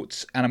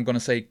Colts, and I'm going to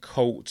say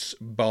Colts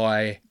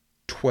by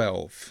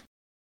 12.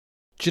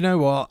 Do you know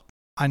what?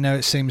 I know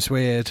it seems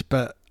weird,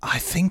 but I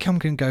think I'm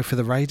going to go for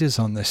the Raiders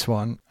on this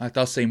one. That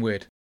does seem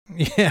weird.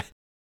 Yeah.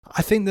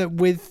 I think that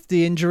with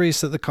the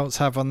injuries that the Colts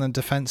have on the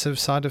defensive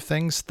side of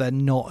things, they're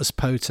not as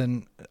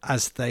potent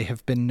as they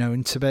have been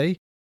known to be.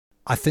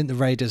 I think the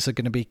Raiders are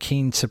going to be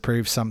keen to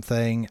prove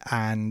something,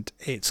 and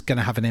it's going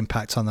to have an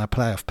impact on their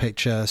playoff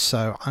picture.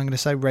 So I'm going to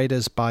say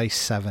Raiders by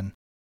 7.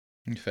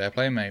 Fair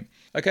play, mate.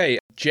 Okay,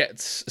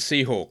 Jets,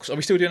 Seahawks. Are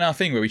we still doing our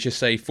thing where we just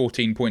say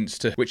 14 points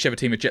to whichever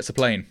team the Jets are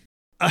playing?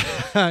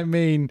 I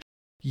mean,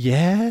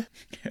 yeah.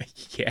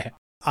 Yeah.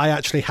 I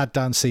actually had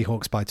down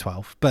Seahawks by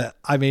 12, but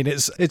I mean,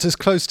 it's as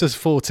close to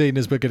 14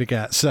 as we're going to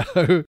get. So,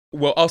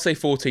 well, I'll say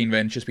 14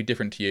 then, just be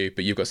different to you,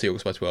 but you've got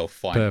Seahawks by 12.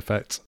 Fine.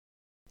 Perfect.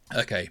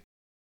 Okay.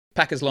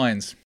 Packers,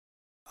 Lions.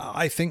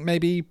 I think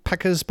maybe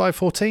Packers by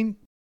 14.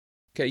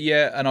 Okay,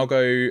 yeah, and I'll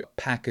go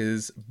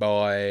Packers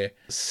by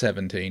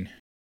 17.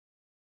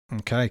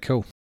 Okay,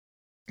 cool.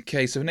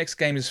 Okay, so the next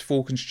game is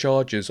Falcons,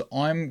 Chargers.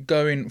 I'm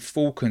going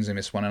Falcons in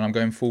this one, and I'm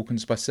going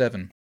Falcons by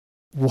 7.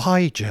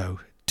 Why,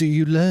 Joe? Do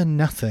you learn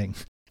nothing?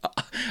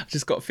 I've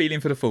just got a feeling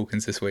for the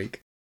Falcons this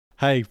week.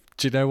 Hey,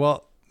 do you know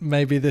what?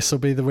 Maybe this will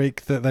be the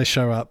week that they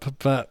show up.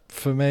 But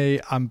for me,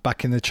 I'm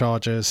backing the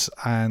Chargers,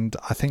 and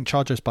I think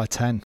Chargers by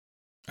 10.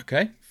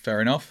 Okay,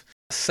 fair enough.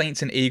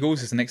 Saints and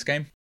Eagles is the next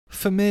game.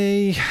 For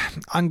me,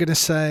 I'm going to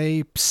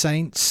say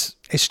Saints.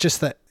 It's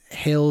just that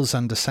Hill's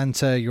under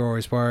centre. You're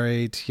always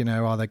worried,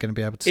 are they going to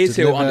be able to deliver? Is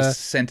Hill under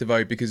centre,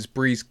 though, because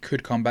Breeze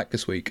could come back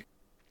this week?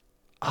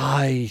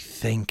 I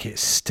think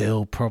it's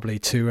still probably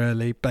too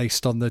early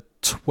based on the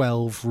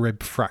 12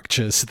 rib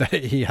fractures that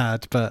he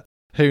had, but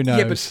who knows?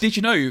 Yeah, but did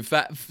you know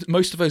that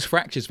most of those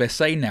fractures they're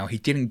saying now he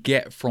didn't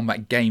get from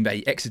that game that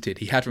he exited?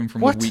 He had them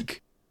from the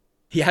week.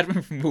 He had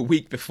them from the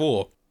week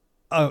before.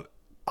 Oh,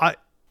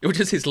 it was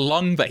just his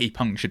lung that he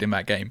punctured in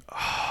that game.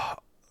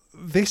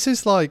 This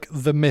is like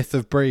the myth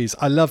of Breeze.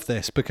 I love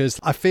this because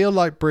I feel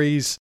like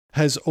Breeze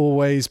has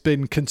always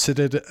been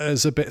considered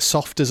as a bit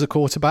soft as a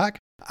quarterback.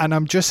 And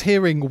I'm just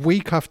hearing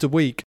week after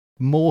week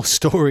more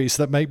stories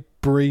that make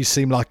Breeze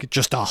seem like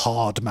just a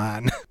hard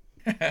man.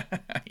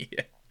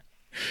 Yeah.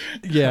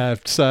 Yeah,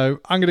 so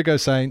I'm going to go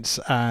Saints,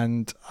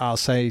 and I'll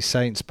say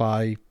Saints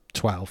by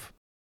 12.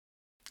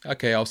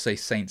 Okay, I'll say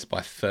Saints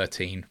by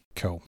 13.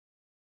 Cool.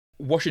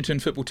 Washington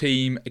football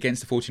team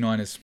against the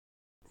 49ers.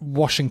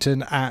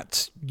 Washington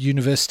at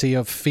University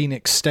of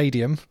Phoenix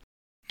Stadium.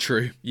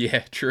 True.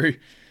 Yeah, true.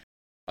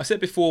 I said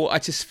before, I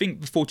just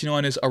think the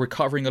 49ers are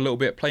recovering a little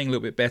bit, playing a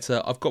little bit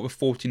better. I've got the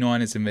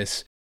 49ers in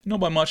this. Not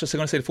by much, I'm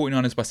going to say the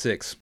 49ers by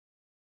 6.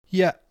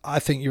 Yeah, I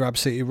think you're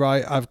absolutely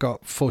right. I've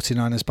got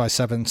 49ers by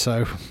 7,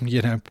 so,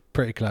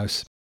 pretty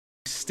close.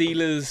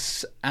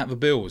 Steelers at the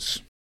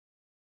Bills.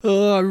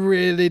 Oh, I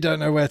really don't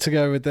know where to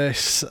go with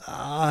this.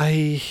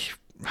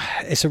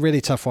 It's a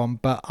really tough one,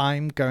 but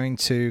I'm going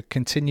to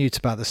continue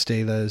to back the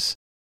Steelers.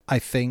 I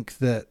think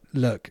that,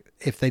 look,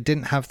 if they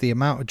didn't have the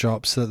amount of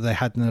drops that they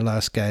had in the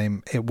last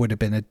game, it would have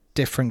been a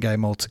different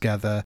game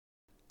altogether.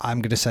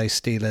 I'm going to say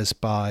Steelers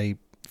by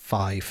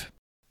 5.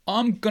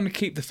 I'm going to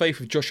keep the faith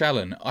with Josh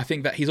Allen. I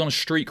think that he's on a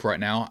streak right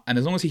now, and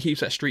as long as he keeps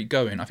that streak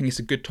going, I think it's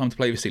a good time to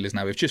play the Steelers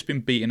now. They've just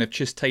been beaten. They've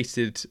just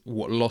tasted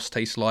what loss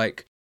tastes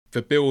like.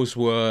 The Bills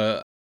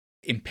were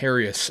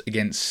imperious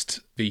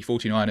against the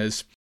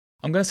 49ers.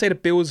 I'm going to say the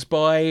Bills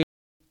by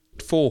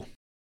 4.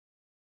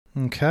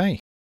 Okay.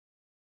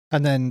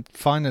 And then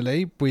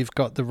finally, we've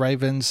got the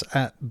Ravens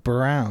at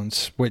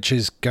Browns, which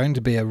is going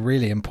to be a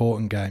really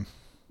important game.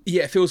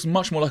 Yeah, it feels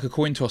much more like a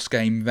coin toss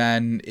game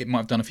than it might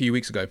have done a few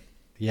weeks ago.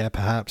 Yeah,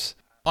 perhaps.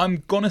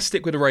 I'm going to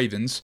stick with the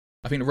Ravens.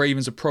 I think the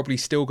Ravens are probably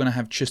still going to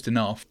have just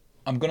enough.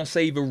 I'm going to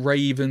say the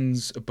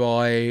Ravens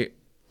by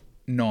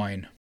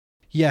 9.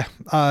 Yeah,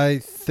 I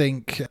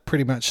think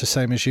pretty much the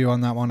same as you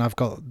on that one. I've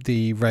got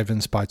the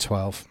Ravens by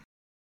 12.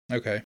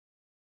 Okay.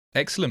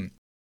 Excellent.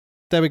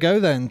 There we go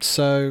then.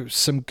 So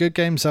some good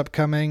games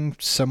upcoming,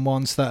 some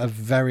ones that are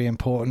very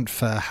important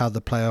for how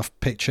the playoff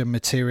picture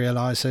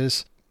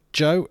materialises.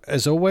 Joe,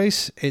 as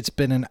always, it's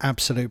been an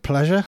absolute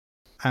pleasure,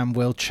 and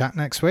we'll chat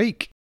next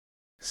week.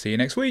 See you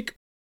next week.